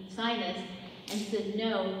if you sign this. And he said,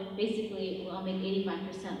 no, basically, well, I'll make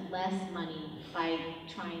 85% less money by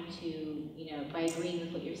trying to, you know, by agreeing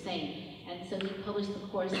with what you're saying. And so he published the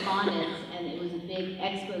correspondence, and it was a big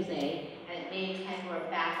expose, and it made Pandora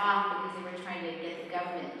back off because they were trying to get the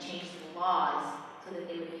government to change the laws so that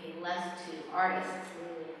they would pay less to artists.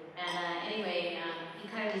 And anyway, he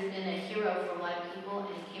kind of has been a hero for a lot of people,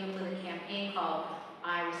 and he came up with a campaign called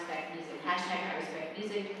I Respect Music, hashtag I Respect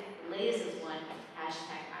Music. The latest is one,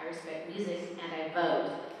 hashtag I Respect Music, and I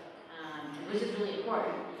vote, which is really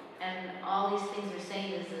important. And all these things we're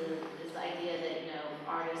saying is the idea that, you know,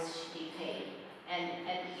 artists should be paid. And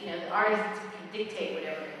you know, the artists can dictate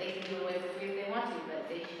whatever. They can do away for free if they want to, but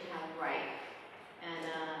they should have a right. And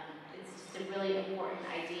it's just a really important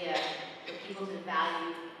idea for people to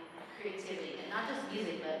value creativity, and not just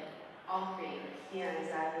music, but all creators. Yeah,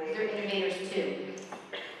 exactly. They're innovators too.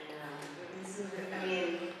 Yeah. I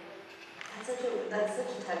mean, that's such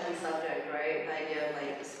a touchy subject, right? The idea of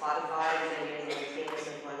like Spotify, the idea of entertainment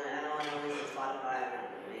and whatnot. I don't want to listen to Spotify. I'm not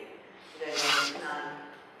going to make, you know, not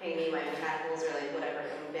paying me my mechanicals or like whatever.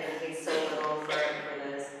 I'm getting paid so little for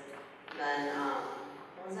this. Then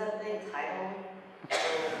what was that thing? Tidal.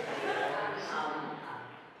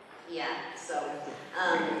 Yeah. So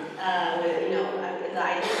you know, the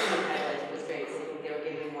idea of Tidal was great. So I think they were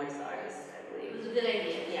giving more to the artists, I believe. It was a good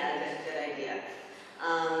idea. Yeah, good idea.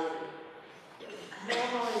 I don't know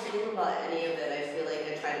how I feel about any of it. I feel like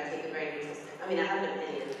I try to take a very neutral stance. I mean, I have an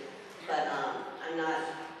opinion, but I'm not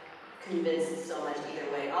convinced so much either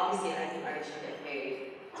way. Obviously, I think artists should get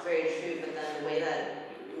paid. It's very true, but then the way that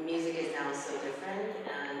music is now is so different,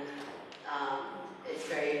 and it's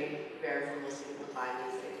very rare for most people to talk buy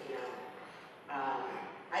music, you know.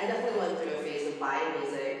 I definitely went through a phase of buying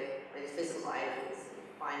music, like physical items,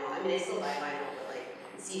 vinyl. I mean, I still buy vinyl, but like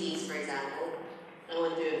CDs, for example. I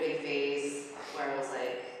went through a big phase where I was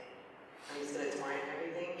like, I'm just gonna torrent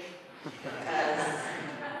everything because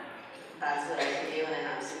that's what I can do, and I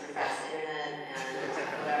have super fast internet and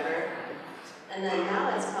whatever. And then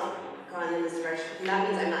now it's gone in this direction. And that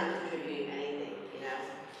means I'm not contributing anything, you know.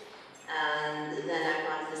 And then I've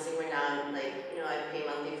gone to this thing where now I'm like, you know, I pay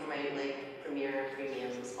monthly for my like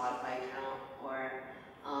premium Spotify account, or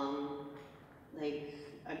like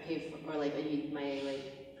I pay for, or like I use my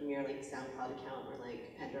like Premiere like SoundCloud account or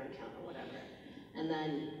like Pandora account or whatever. And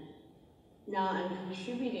then now I'm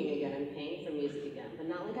contributing again, I'm paying for music again, but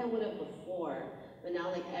not like I would have before. But now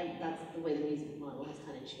like that's the way the music model has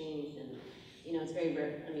kind of changed, and you know, it's very,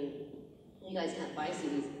 I mean, you guys can't buy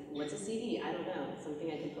CDs. What's a CD? I don't know. It's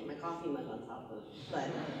something I can put my coffee mug on top of. But,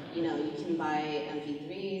 you know, you can buy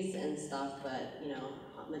MP3s and stuff, but, you know,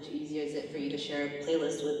 how much easier is it for you to share a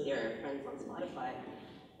playlist with your friends on Spotify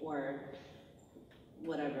or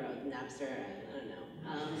whatever, Napster, I don't know.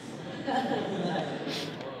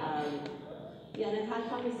 Yeah, and I've had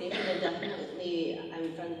conversations.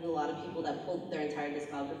 I'm friends with a lot of people that pulled their entire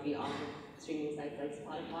discography off of streaming sites like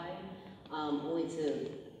Spotify, only to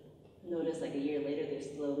notice like a year later they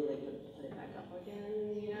slowly like put it back up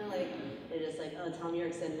again, you know, like they're just like, oh, Tom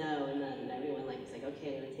York said no, and then everyone like is like,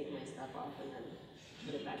 okay, I'm gonna take my stuff off and then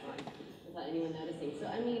put it back on without anyone noticing. So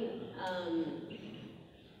I mean,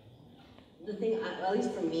 the thing, at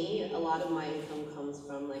least for me, a lot of my income comes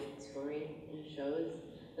from like touring and shows,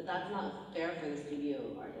 but that's not fair for the studio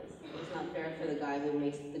artist. It's not fair for the guy who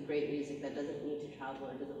makes the great music that doesn't need to travel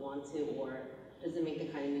or doesn't want to, or doesn't make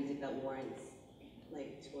the kind of music that warrants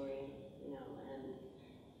like touring, you know.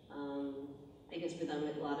 And I guess for them,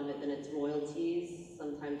 a lot of it, then it's royalties.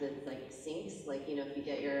 Sometimes it's like syncs, like, you know, if you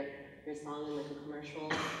get your song in like a commercial,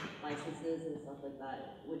 licenses and stuff like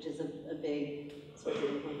that, which is a big source of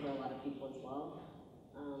income for a lot of people as well.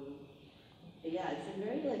 But yeah, it's a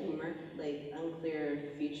very like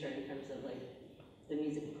unclear future in terms of like the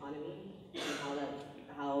music economy and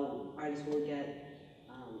how artists will get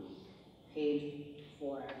paid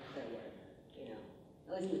for their work, you know,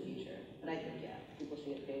 at least in the future. But I think, yeah, people should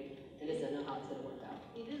get paid. I just don't know how it's going to work out.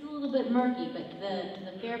 It is a little bit murky, but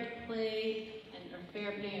the Fair Play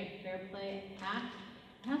Act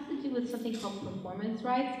has to do with something called performance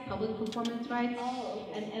rights, public performance rights. Oh,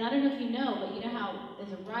 okay. And I don't know if you know, but you know how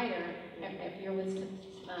as a writer, if you're with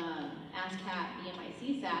ASCAP, BMI,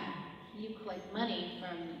 CSAC, you collect money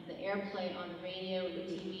from the airplay on the radio or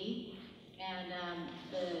the TV. And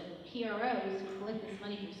the PROs who collect this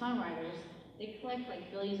money from songwriters, they collect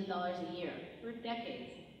like billions of dollars a year for decades.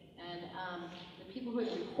 And the people who are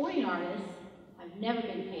the recording artists have never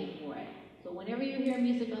been paid for it. So whenever you hear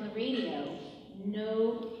music on the radio,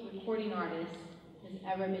 no recording artist has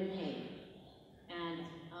ever been paid.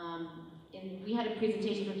 And we had a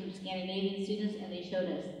presentation from some Scandinavian students, and they showed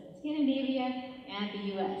us Scandinavia and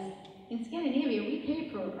the US. In Scandinavia, we pay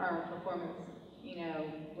for our performance, you know,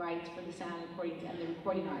 rights for the sound recordings and the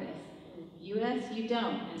recording artists. US, you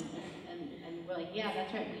don't. And we're like, yeah,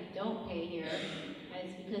 that's right, we don't pay here. And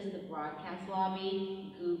it's because of the broadcast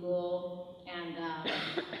lobby, Google, and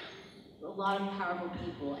a lot of powerful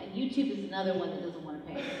people. And YouTube is another one that doesn't want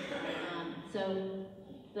to pay. So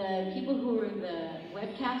the people who were the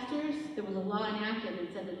webcasters, there was a law enacted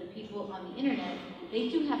that said that the people on the internet, they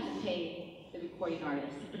do have to pay the recording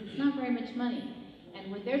artists. It's not very much money. And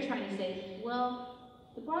what they're trying to say is, well,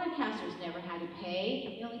 the broadcasters never had to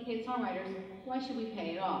pay. They only paid songwriters. Why should we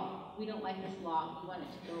pay at all? We don't like this law. We want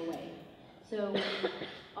it to go away. So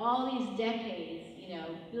all these decades, you know,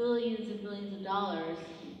 billions and billions of dollars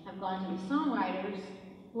have gone to the songwriters,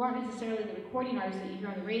 who aren't necessarily the recording artists that you hear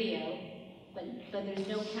on the radio, but there's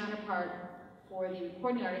no counterpart for the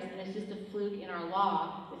recording artists, and it's just a fluke in our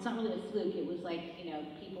law. It's not really a fluke. It was like, you know,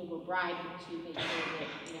 people were bribed to make sure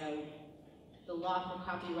that, you know, the law for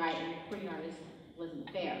copyright and recording artists wasn't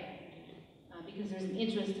fair, because there's an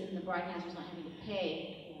interest in the broadcasters not having to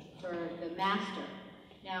pay for the master.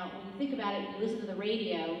 Now, when you think about it, you listen to the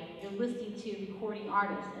radio, you're listening to recording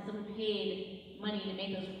artists, and someone paid money to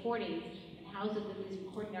make those recordings, and how is it that these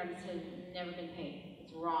recording artists have never been paid?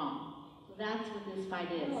 It's wrong. So that's what this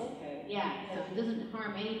fight is. Oh, okay. Yeah, so it doesn't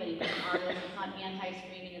harm anybody but the artists. It's not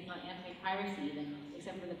anti-streaming, it's not anti-piracy even,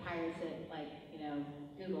 except for the pirates at, like, you know,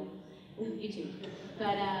 Google and YouTube.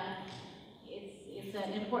 But it's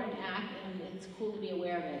an important act, and it's cool to be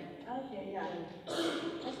aware of it. Okay, yeah.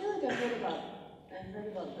 I feel like I've heard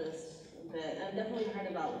about this a bit. I've definitely heard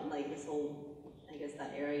about like this whole, I guess,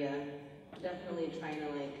 that area. Definitely trying to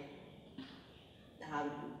like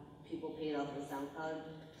have people paid off the SoundCloud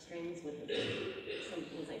streams with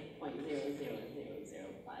something like 0.00005.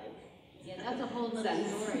 Yeah, that's a whole other Cents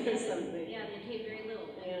story. or something. Yeah, they pay very little.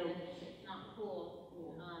 Yeah. It's not cool.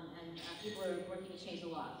 And people are working to change the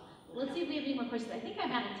law. Let's see if we have any more questions. I think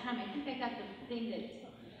I'm out of time. I think I got the thing that,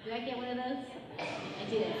 did I get one of those? I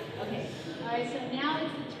did. Okay. All right, so now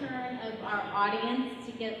it's the turn of our audience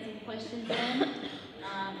to get some questions in.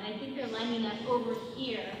 And I think they're lining up over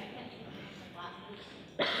here. I can't see my glasses.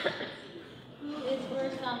 Who is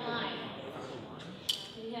first online?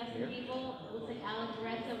 Do we have some people? It looks like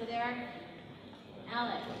Art4Rent's over there.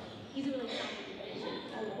 Alex, he's a really talented musician.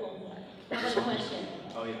 Oh, cool. How about a question?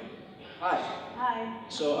 Oh yeah. Hi. Hi.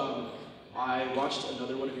 So I watched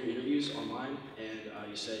another one of your interviews online, and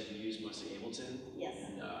you said you use mostly Ableton. Yes.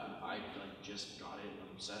 And I just got it. I'm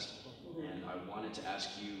obsessed. And I wanted to ask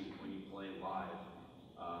you, when you play live,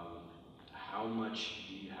 how much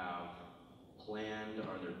do you have planned?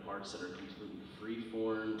 Are there parts that are completely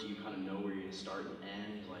free-form? Do you kind of know where you're going to start and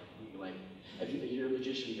end? If you're a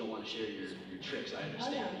magician, you don't want to share your tricks. I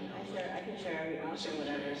understand. Oh, yeah. I can share. I'll share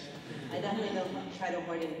whatever. I definitely don't try to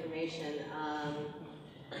hoard information.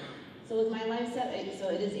 So with my live set, so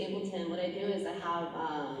it is Ableton. What I do is I have,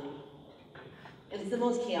 it's the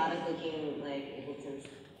most chaotic looking Ableton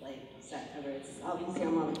set ever. It's obviously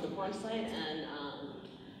I'm on the clipboard side, and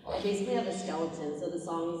I basically have a skeleton. So the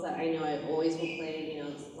songs that I know I always will play,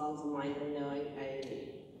 the songs of mine that I know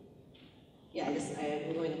I'm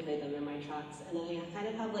going to play them in my tracks. And then I kind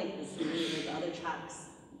of have the other tracks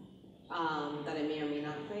that I may or may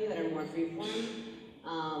not play that are more freeform.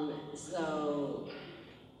 So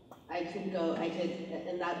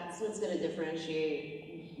and that's what's going to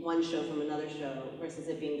differentiate one show from another show versus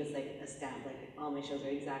it being just a stamp, all my shows are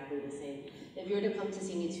exactly the same. If you were to come to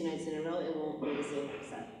see me 2 nights in a row, it won't be the same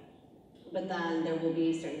set. But then there will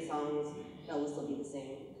be certain songs that will still be the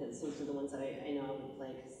same, because those are the ones that I know I would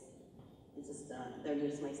play, because it's just, they're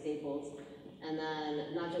just my staples. And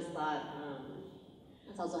then, not just that,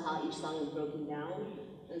 it's also how each song is broken down.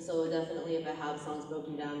 And so definitely if I have songs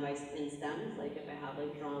broken down in stems, if I have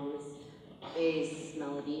drums, bass,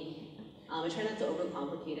 melody, I try not to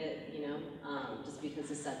overcomplicate it, just because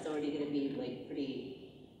the set's already going to be pretty,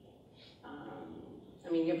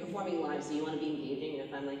 you're performing live, so you want to be engaging, and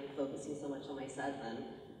if I'm focusing so much on my set, then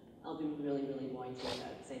I'll be really, really boring to look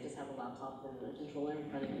at, because I just have a laptop and a controller in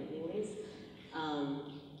front of me anyways.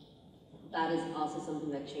 That is also something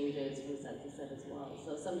that changes from set to set as well.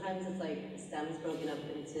 So sometimes it's songs broken up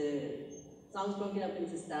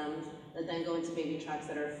into stems that then go into baby tracks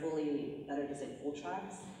that are just full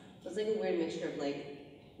tracks. So it's a weird mixture of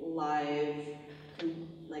live,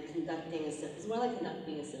 conducting it's more like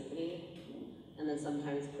conducting a symphony, and then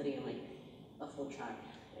sometimes putting in a full track,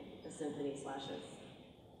 a symphony / I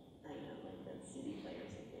don't know, a CD player or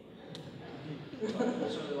something.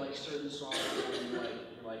 So there are certain songs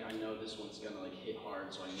where I know this one's gonna hit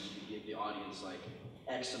hard, so I need to give the audience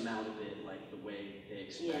X amount of it, the way they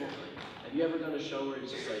expect. Yeah. Have you ever done a show where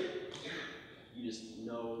it's just you just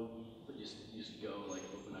know, but you just go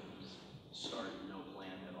open up and just start, no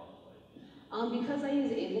plan at all? Because I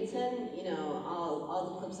use Ableton, all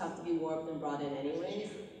the clips have to be warped and brought in anyways.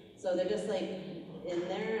 So they're just in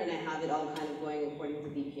there, and I have it all kind of going according to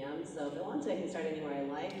BPM. So if I want to, I can start anywhere I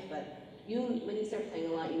like. But when you start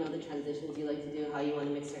playing a lot, you know the transitions you like to do, how you want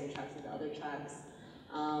to mix certain tracks with other tracks.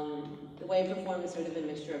 The way I perform is sort of a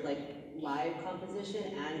mixture of live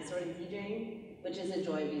composition and sort of DJing, which is a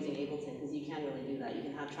joy of using Ableton, because you can really do that. You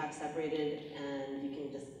can have tracks separated, and you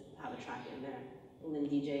can just have a track in there, and then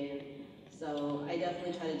DJ in. So I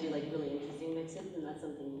definitely try to do really interesting mixes, and that's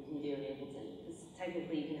something you can do in Ableton, because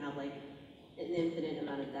technically you can have an infinite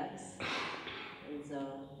amount of decks. And so,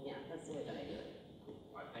 yeah, that's the way that I do it.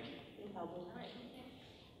 All right, thank you. No problem. All right.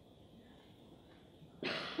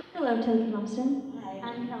 Hello, TOKiMONSTA. Hi.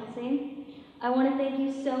 I'm Kelsey. I want to thank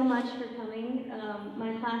you so much for coming.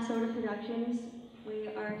 My class Order Productions, we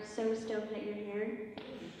are so stoked that you're here.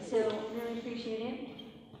 So really appreciate it.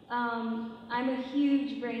 I'm a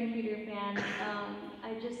huge Brain Feeder fan.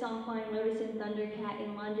 I just saw Flying Lotus and Thundercat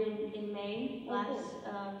in London in May,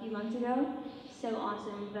 a few months ago. So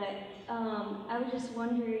awesome. But I was just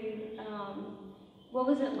wondering, what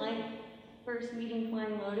was it like first meeting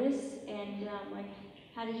Flying Lotus, and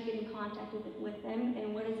how did you get in contact with them,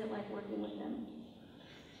 and what is it like working with them?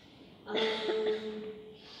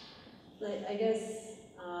 I guess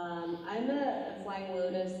I met Flying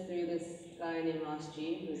Lotus through this guy named Ross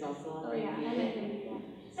G, who's also on Brain Feeder. I met him,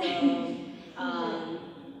 So,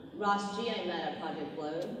 Ross G I met at Project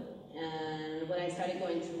Flow, and when I started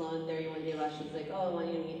going to Law and Theory one day, Ross was like, oh, I want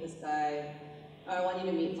you to meet this guy. or I want you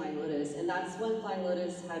to meet Flying Lotus. And that's when Flying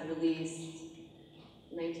Lotus had released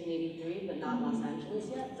 1983, but not Los Angeles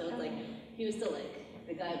yet. So it's like, he was still like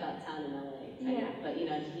the guy about town in LA. Yeah. But you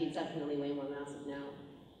know, he's definitely way more massive now.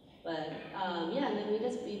 But yeah, and then we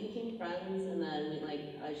became friends, and then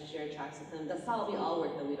I shared tracks with him. That's how we all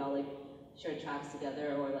worked, that we'd all like share tracks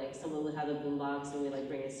together, or like someone would have a boombox and we'd like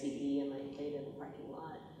bring a CD and like play it in the parking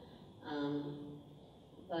lot.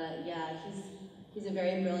 But yeah, he's a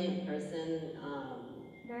very brilliant person.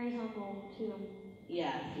 Very humble too.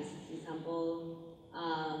 Yeah, he's humble.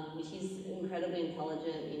 He's incredibly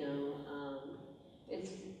intelligent, you know.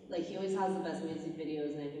 It's like he always has the best music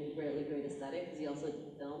videos, and I think really great aesthetic, because he also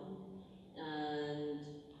did film. And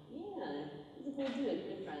yeah, he's a cool dude,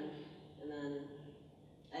 good friend. And then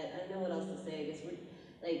I don't know what else to say. I guess we're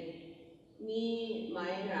like my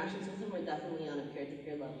interactions with him were definitely on a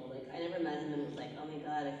peer-to-peer level. Like I never met him and was like, oh my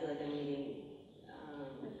god, I feel like I'm meeting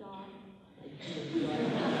A god. like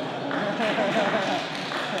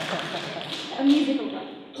A musical god.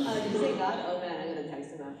 did you say God? Oh man, I'm gonna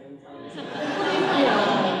text him after and tell him. I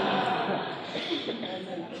was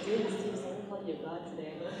like, dude, Steve, someone called you a God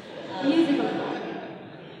today. Musical god.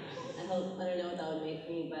 I don't know what that would make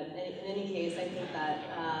me, but in any case, I think that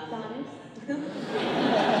Goddess.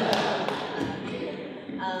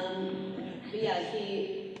 but yeah,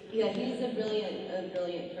 he's a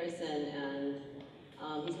brilliant person, and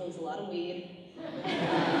he smokes a lot of weed.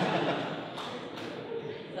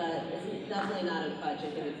 But it's definitely not a crutch. I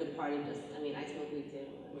think it's a part of just, I mean, I smoke weed too.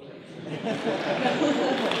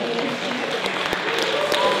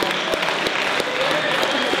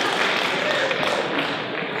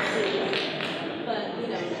 But, you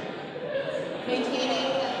know, maintaining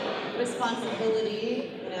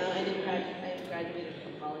responsibility, you know, I graduated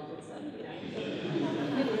from college and stuff, you know.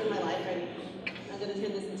 I didn't ruin my life or anything. I'm going to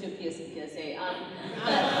turn this into a PSA.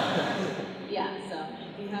 But, yeah, so,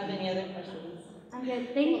 do you have any other questions? I'm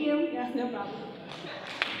good. Thank you. Yeah, no problem.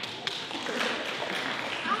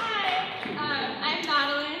 Hi, I'm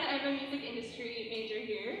Madeline. I'm a music industry major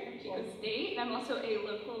here at Chico State. I'm also a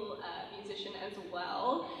local musician as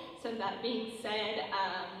well. So that being said,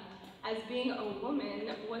 as being a woman,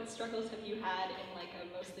 what struggles have you had in like a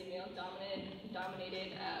mostly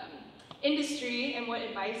male-dominated industry, and what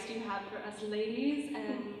advice do you have for us ladies,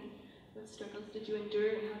 and what struggles did you endure,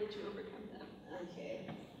 and how did you overcome them? Okay.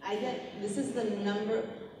 This is the number,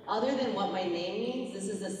 other than what my name means, this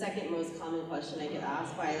is the second most common question I get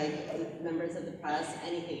asked by like members of the press,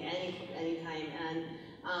 anytime, and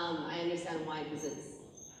I understand why, because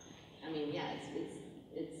I mean, yeah,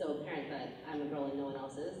 it's so apparent that I'm a girl and no one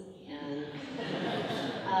else is, and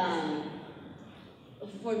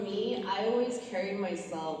for me, I always carried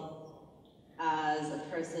myself as a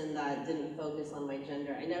person that didn't focus on my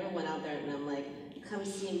gender. I never went out there and I'm like, come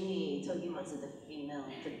see me, TOKiMONSTA, the female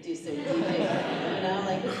producer, DJ. You know,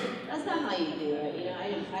 like, that's not how you do it. You know,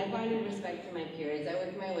 I garnered respect from my peers. I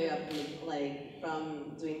worked my way up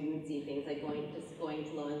from doing rootsy things, like going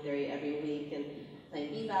to Low End Theory every week and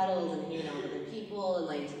playing beat battles and hanging out with other people and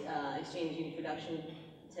like exchanging production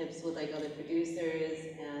tips with like other producers.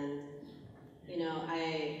 And, you know,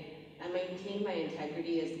 I maintained my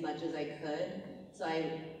integrity as much as I could. So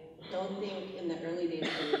I don't think in the early days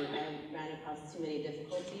for me, I ran across too many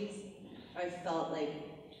difficulties. I felt like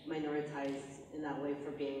minoritized in that way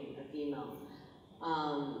for being a female.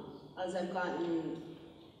 As I've gotten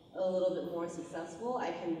a little bit more successful,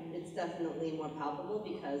 it's definitely more palpable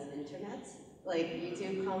because internet, like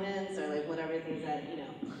YouTube comments or like whatever things that, you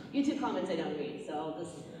know, YouTube comments I don't read, so I'll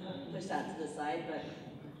just push that to the side. But,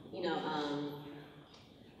 you know,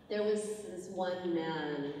 there was this one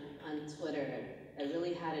man on Twitter that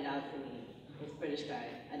really had it out for me, this British guy.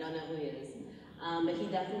 I don't know who he is. But he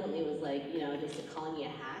definitely was like, you know, just calling me a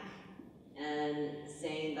hack and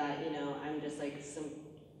saying that, you know, I'm just like some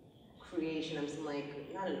creation, I'm some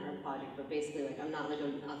like, not an art project, but basically like I'm not like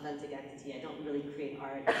an authentic entity. I don't really create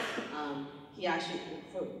art. He actually,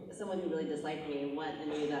 for someone who really disliked me, went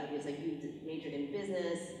and knew that he was like, you majored in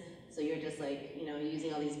business, so you're just like, you know,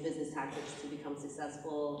 using all these business tactics to become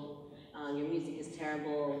successful. Your music is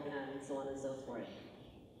terrible, and so on and so forth.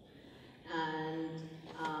 And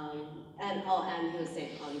he was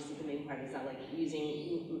saying, obviously the main part is that like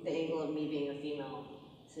using the angle of me being a female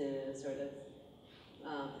to sort of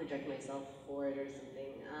project myself forward or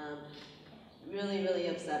something. Really, really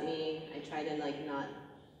upset me. I tried to like not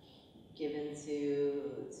give in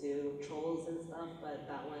to trolls and stuff, but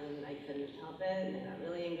that one I couldn't help it, and I got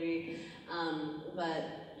really angry. But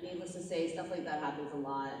needless to say, stuff like that happens a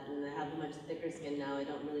lot, and I have a much thicker skin now. I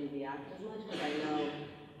don't really react as much because I know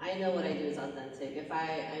I know what I do is authentic. If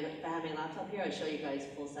I have my laptop here, I'd show you guys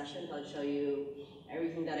full sessions. I'd show you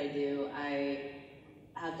everything that I do. I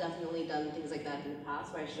have definitely done things like that in the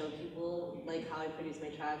past where I show people like how I produce my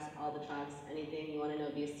tracks, all the tracks, anything you want to know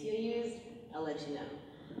VST I used, I'll let you know.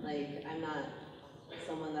 Like, I'm not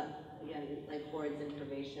someone that, again, like hoards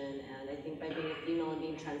information, and I think by being a female and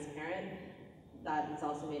being transparent, that has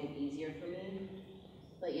also made it easier for me.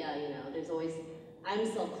 But yeah, you know, there's always, I'm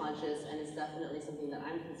self-conscious, and it's definitely something that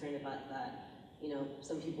I'm concerned about, that, you know,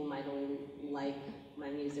 some people might only like my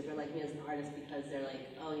music or like me as an artist because they're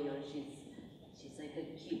like, oh, you know, she's like a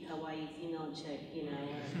cute kawaii female chick, you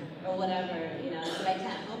know, or whatever, you know, but I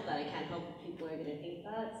can't help that. I can't help if people are gonna think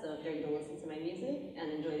that, so if they're gonna listen to my music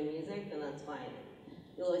and enjoy the music, then that's fine.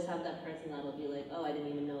 You'll always have that person that'll be like, oh, I didn't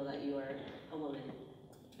even know that you were a woman.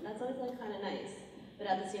 And that's always like kind of nice. But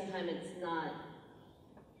at the same time, it's not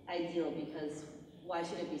ideal, because why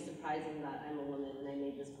should it be surprising that I'm a woman and I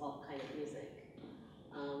made this pop kind of music?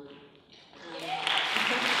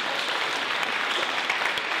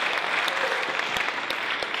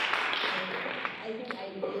 I think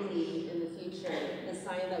ideally in the future, the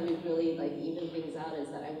sign that we really like even things out is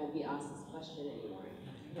that I won't be asked this question anymore.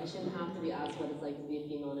 I shouldn't have to be asked what it's like to be a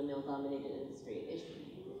female in a male-dominated industry.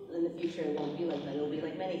 In the future, it won't be like that. It'll be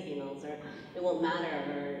like many females, or it won't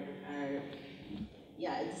matter, or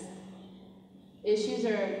yeah, issues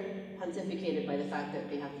are pontificated by the fact that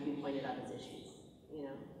they have to be pointed out as issues, you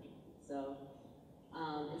know? So,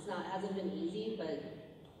 it hasn't been easy, but,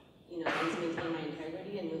 you know, I just maintain my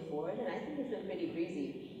integrity and move forward, and I think it's been pretty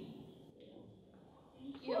breezy.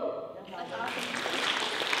 Thank you. That's awesome.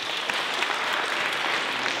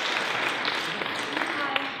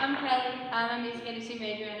 Hi, I'm Kelly. I'm a music industry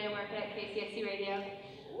major and I work at KCSC Radio.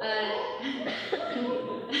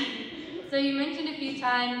 So you mentioned a few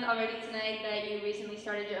times already tonight that you recently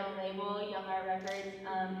started your own label, Young Art Records,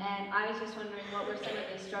 and I was just wondering what were some of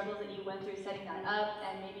the struggles that you went through setting that up,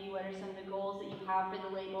 and maybe what are some of the goals that you have for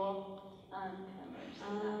the label?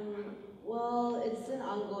 Well, it's an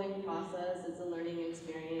ongoing process. It's a learning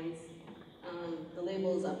experience. The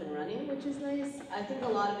label is up and running, which is nice. I think a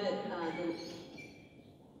lot of it,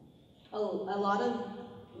 a lot of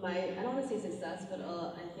my, I don't want to say success, but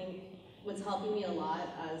I think what's helping me a lot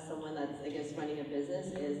as someone that's, I guess, running a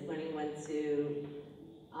business is learning when to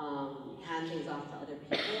hand things off to other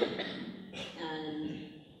people,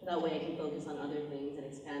 and that way I can focus on other things and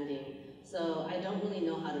expanding. So I don't really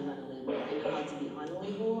know how to run a label. I know how to be on a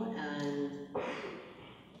label, and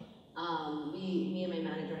me and my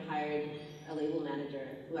manager hired a label manager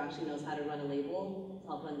who actually knows how to run a label, to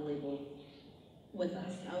help run the label with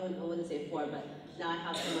us. I wouldn't say for, but now I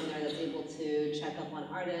have someone there that's able to check up on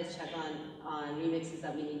artists, check on remixes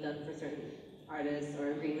that we need done for certain artists,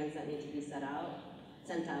 or agreements that need to be sent out.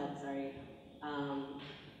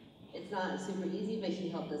 It's not super easy, but he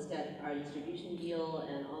helped us get our distribution deal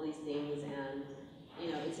and all these things, and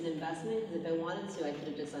you know, it's an investment, because if I wanted to, I could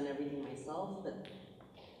have just done everything myself, but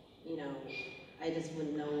you know, I just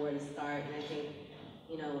wouldn't know where to start, and I think,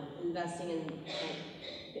 you know, investing in,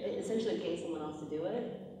 essentially paying someone else to do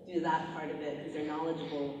that part of it, because they're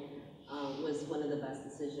knowledgeable, was one of the best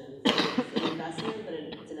decisions. It's an investment, but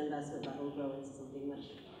it's an investment that will grow into something much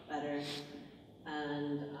better.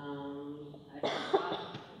 And I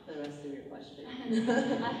forgot the rest of your question. I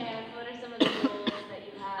asked, what are some of the goals that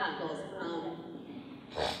you have? Goals. A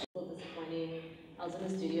little disappointing. I was in the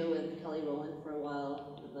studio with Kelly Rowland for a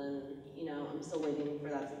while, but then, you know, I'm still waiting for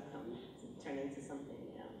that to turn into something,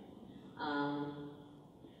 you know.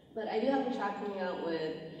 But I do have a track coming out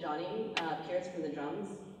with Johnny Pierce for the drums,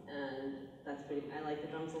 and that's pretty, I like the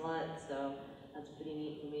drums a lot, so that's pretty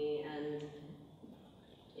neat for me. And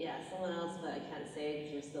yeah, someone else, but I can't say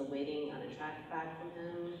because we're still waiting on a track back from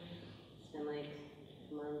him. It's been like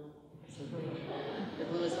a month or something.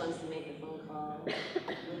 If Lewis wants to make a phone call,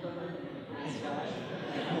 ask Josh.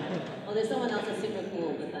 Well, there's someone else that's super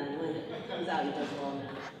cool, but then when it comes out, you just all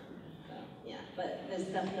know. So yeah, but there's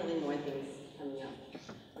definitely more things coming up.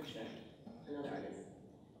 For sure. Another artist.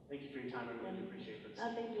 Thank you for your time. I really appreciate this.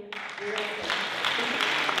 Oh, thank you.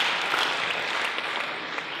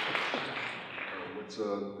 What's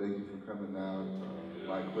up? Thank you for coming out.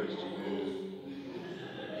 My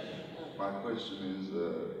question is,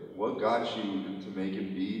 what got you into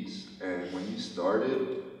making beats? And when you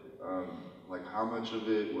started, like how much of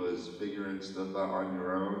it was figuring stuff out on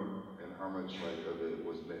your own, and how much of it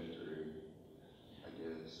was mentoring?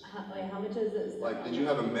 Wait, how much is it? Like, did you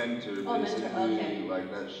have a mentor, basically, okay. like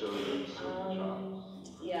that showed you some chops?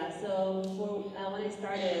 Yeah, so when I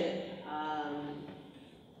started,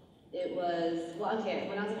 it was, well, okay,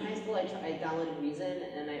 when I was in high school, I downloaded Reason,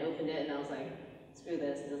 and I opened it, and I was like, screw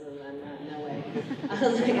this, no way. I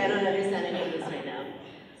was like, I don't understand any of this right now.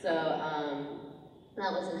 So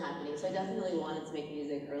that wasn't happening. So I definitely wanted to make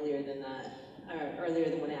music earlier than that, or earlier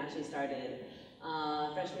than when I actually started.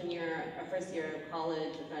 Freshman year, or first year of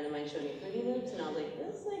college, a friend of mine showed me Fruity Loops, and I was like,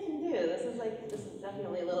 this I can do. This is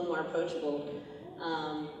definitely a little more approachable.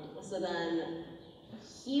 So then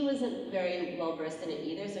he wasn't very well versed in it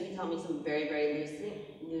either, so he taught me some very, very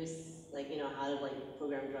loose, like, you know, how to like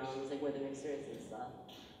program drums, like with the mixers and stuff.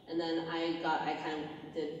 And then I kind of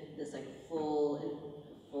did this like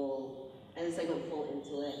I just like went full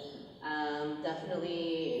into it.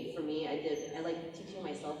 Definitely for me, I like teaching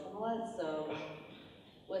myself a lot, so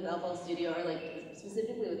with FL Studio, or like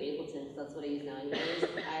specifically with Ableton, because that's what I use now anyways,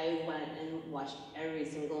 I went and watched every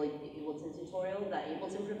single Ableton tutorial that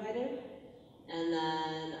Ableton provided. And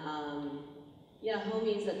then, yeah,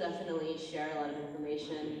 homies that definitely share a lot of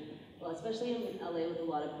information. Well, especially in LA with a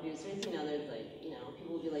lot of producers, you know, there's like, you know,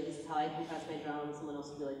 people will be like, this is how I compress my drums, someone else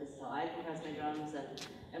will be like, this is how I compress my drums, and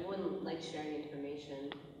everyone likes sharing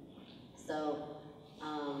information. So,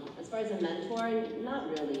 as far as a mentor, not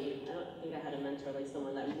really. I don't think I had a mentor, like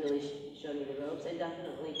someone that really showed me the ropes. I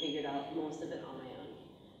definitely figured out most of it on my own.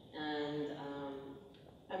 And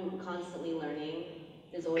I'm constantly learning.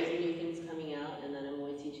 There's always new things coming out, and then I'm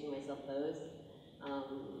always teaching myself those.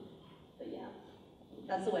 But yeah,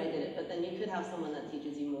 that's the way I did it. But then you could have someone that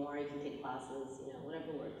teaches you more. You can take classes, you know,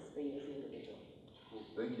 whatever works for you as an individual. Cool.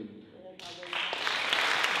 Thank you. No problem.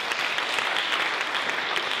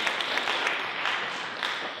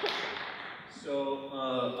 So,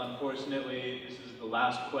 unfortunately, this is the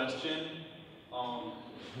last question,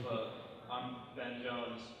 but I'm Ben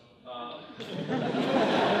Jones.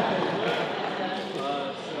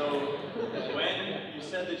 So,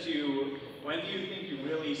 when do you think you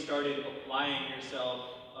really started applying yourself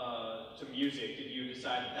to music? Did you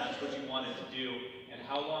decide that that's what you wanted to do? And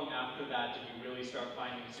how long after that did you really start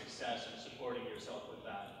finding success and supporting yourself with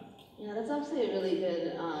that? Yeah, that's actually a really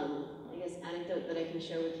good, I guess, anecdote that I can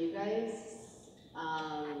share with you guys.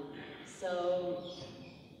 So,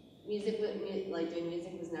 doing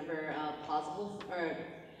music was never plausible, or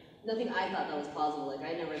nothing I thought that was plausible. Like,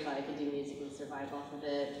 I never thought I could do music and survive off of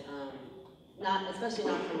it. Especially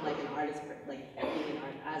not from like an artist, like being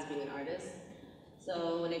an artist.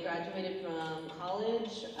 So when I graduated from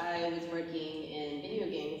college, I was working in video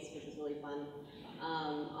games, which was really fun,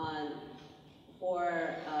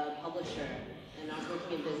 for a publisher, and I was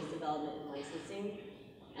working in business development and licensing.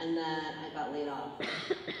 And then I got laid off.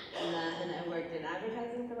 And then I worked in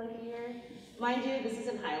advertising for like a year. Mind you, this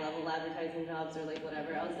isn't high-level advertising jobs or like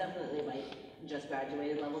whatever. I was definitely like just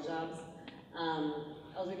graduated level jobs. I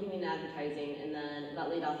was working in advertising, and then got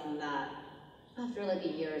laid off from that after like a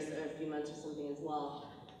year or a few months or something as well.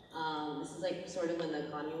 This is like sort of when the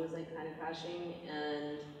economy was like kind of crashing,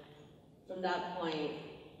 and from that point,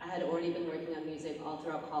 I had already been working on music all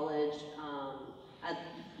throughout college.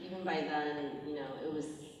 Even by then, you know, it was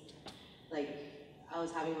like I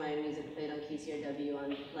was having my music played on KCRW,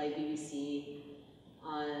 on like BBC,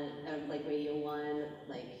 on like Radio 1,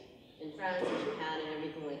 like in France and Japan and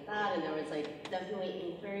everything like that. And there was like definitely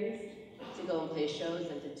inquiries to go and play shows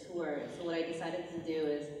and to tour. So what I decided to do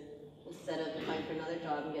is, instead of applying for another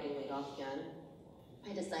job and getting laid off again,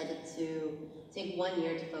 I decided to take 1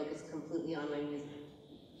 year to focus completely on my music.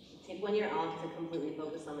 Take 1 year off to completely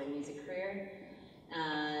focus on my music career.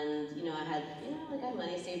 And, you know, I had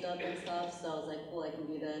money saved up and stuff, so I was like, cool, I can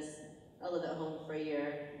do this. I'll live at home for a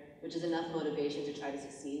year, which is enough motivation to try to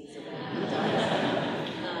succeed, so that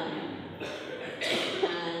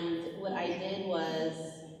and what I did was,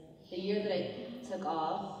 the year that I took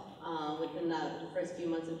off, within the first few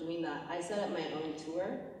months of doing that, I set up my own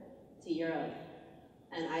tour to Europe.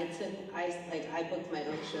 And I booked my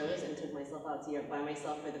own shows and took myself out to Europe by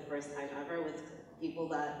myself for the first time ever, with people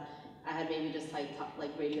that I had maybe just like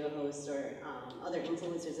radio hosts or other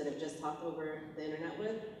influencers that I've just talked over the internet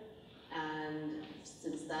with. And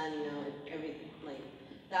since then, you know,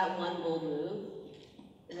 that one bold move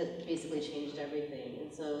has basically changed everything.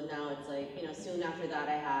 And so now it's like, you know, soon after that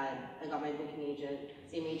I got my booking agent,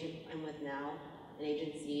 same agent I'm with now, an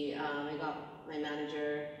agency. I got my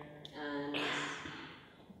manager, and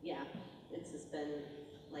yeah, it's just been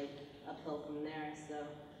like uphill from there. So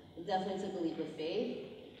it definitely took a leap of faith.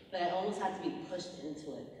 But I almost had to be pushed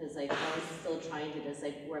into it, because like I was still trying to just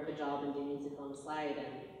like work a job and do music on the side,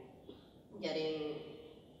 and getting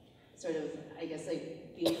sort of, I guess,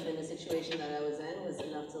 like being put in the situation that I was in was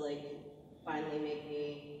enough to like finally make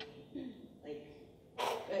me like,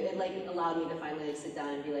 it like allowed me to finally like sit down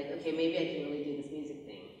and be like, okay, maybe I can really do this music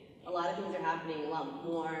thing. A lot of things are happening a lot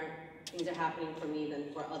more things are happening for me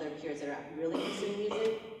than for other peers that are really pursuing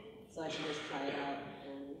music. So I should just try it out,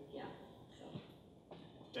 and yeah. So.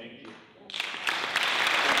 Thank you.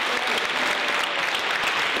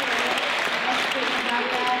 That's great about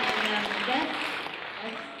that, and I guess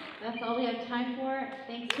that's all we have time for.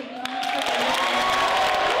 Thanks to TOKiMONSTA.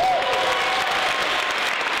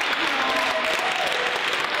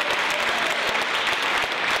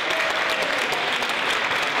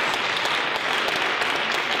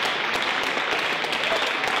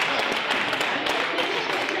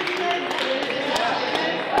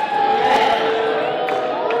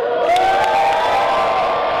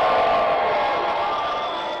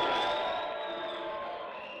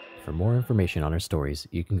 For more information on our stories,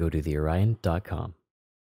 you can go to theorion.com.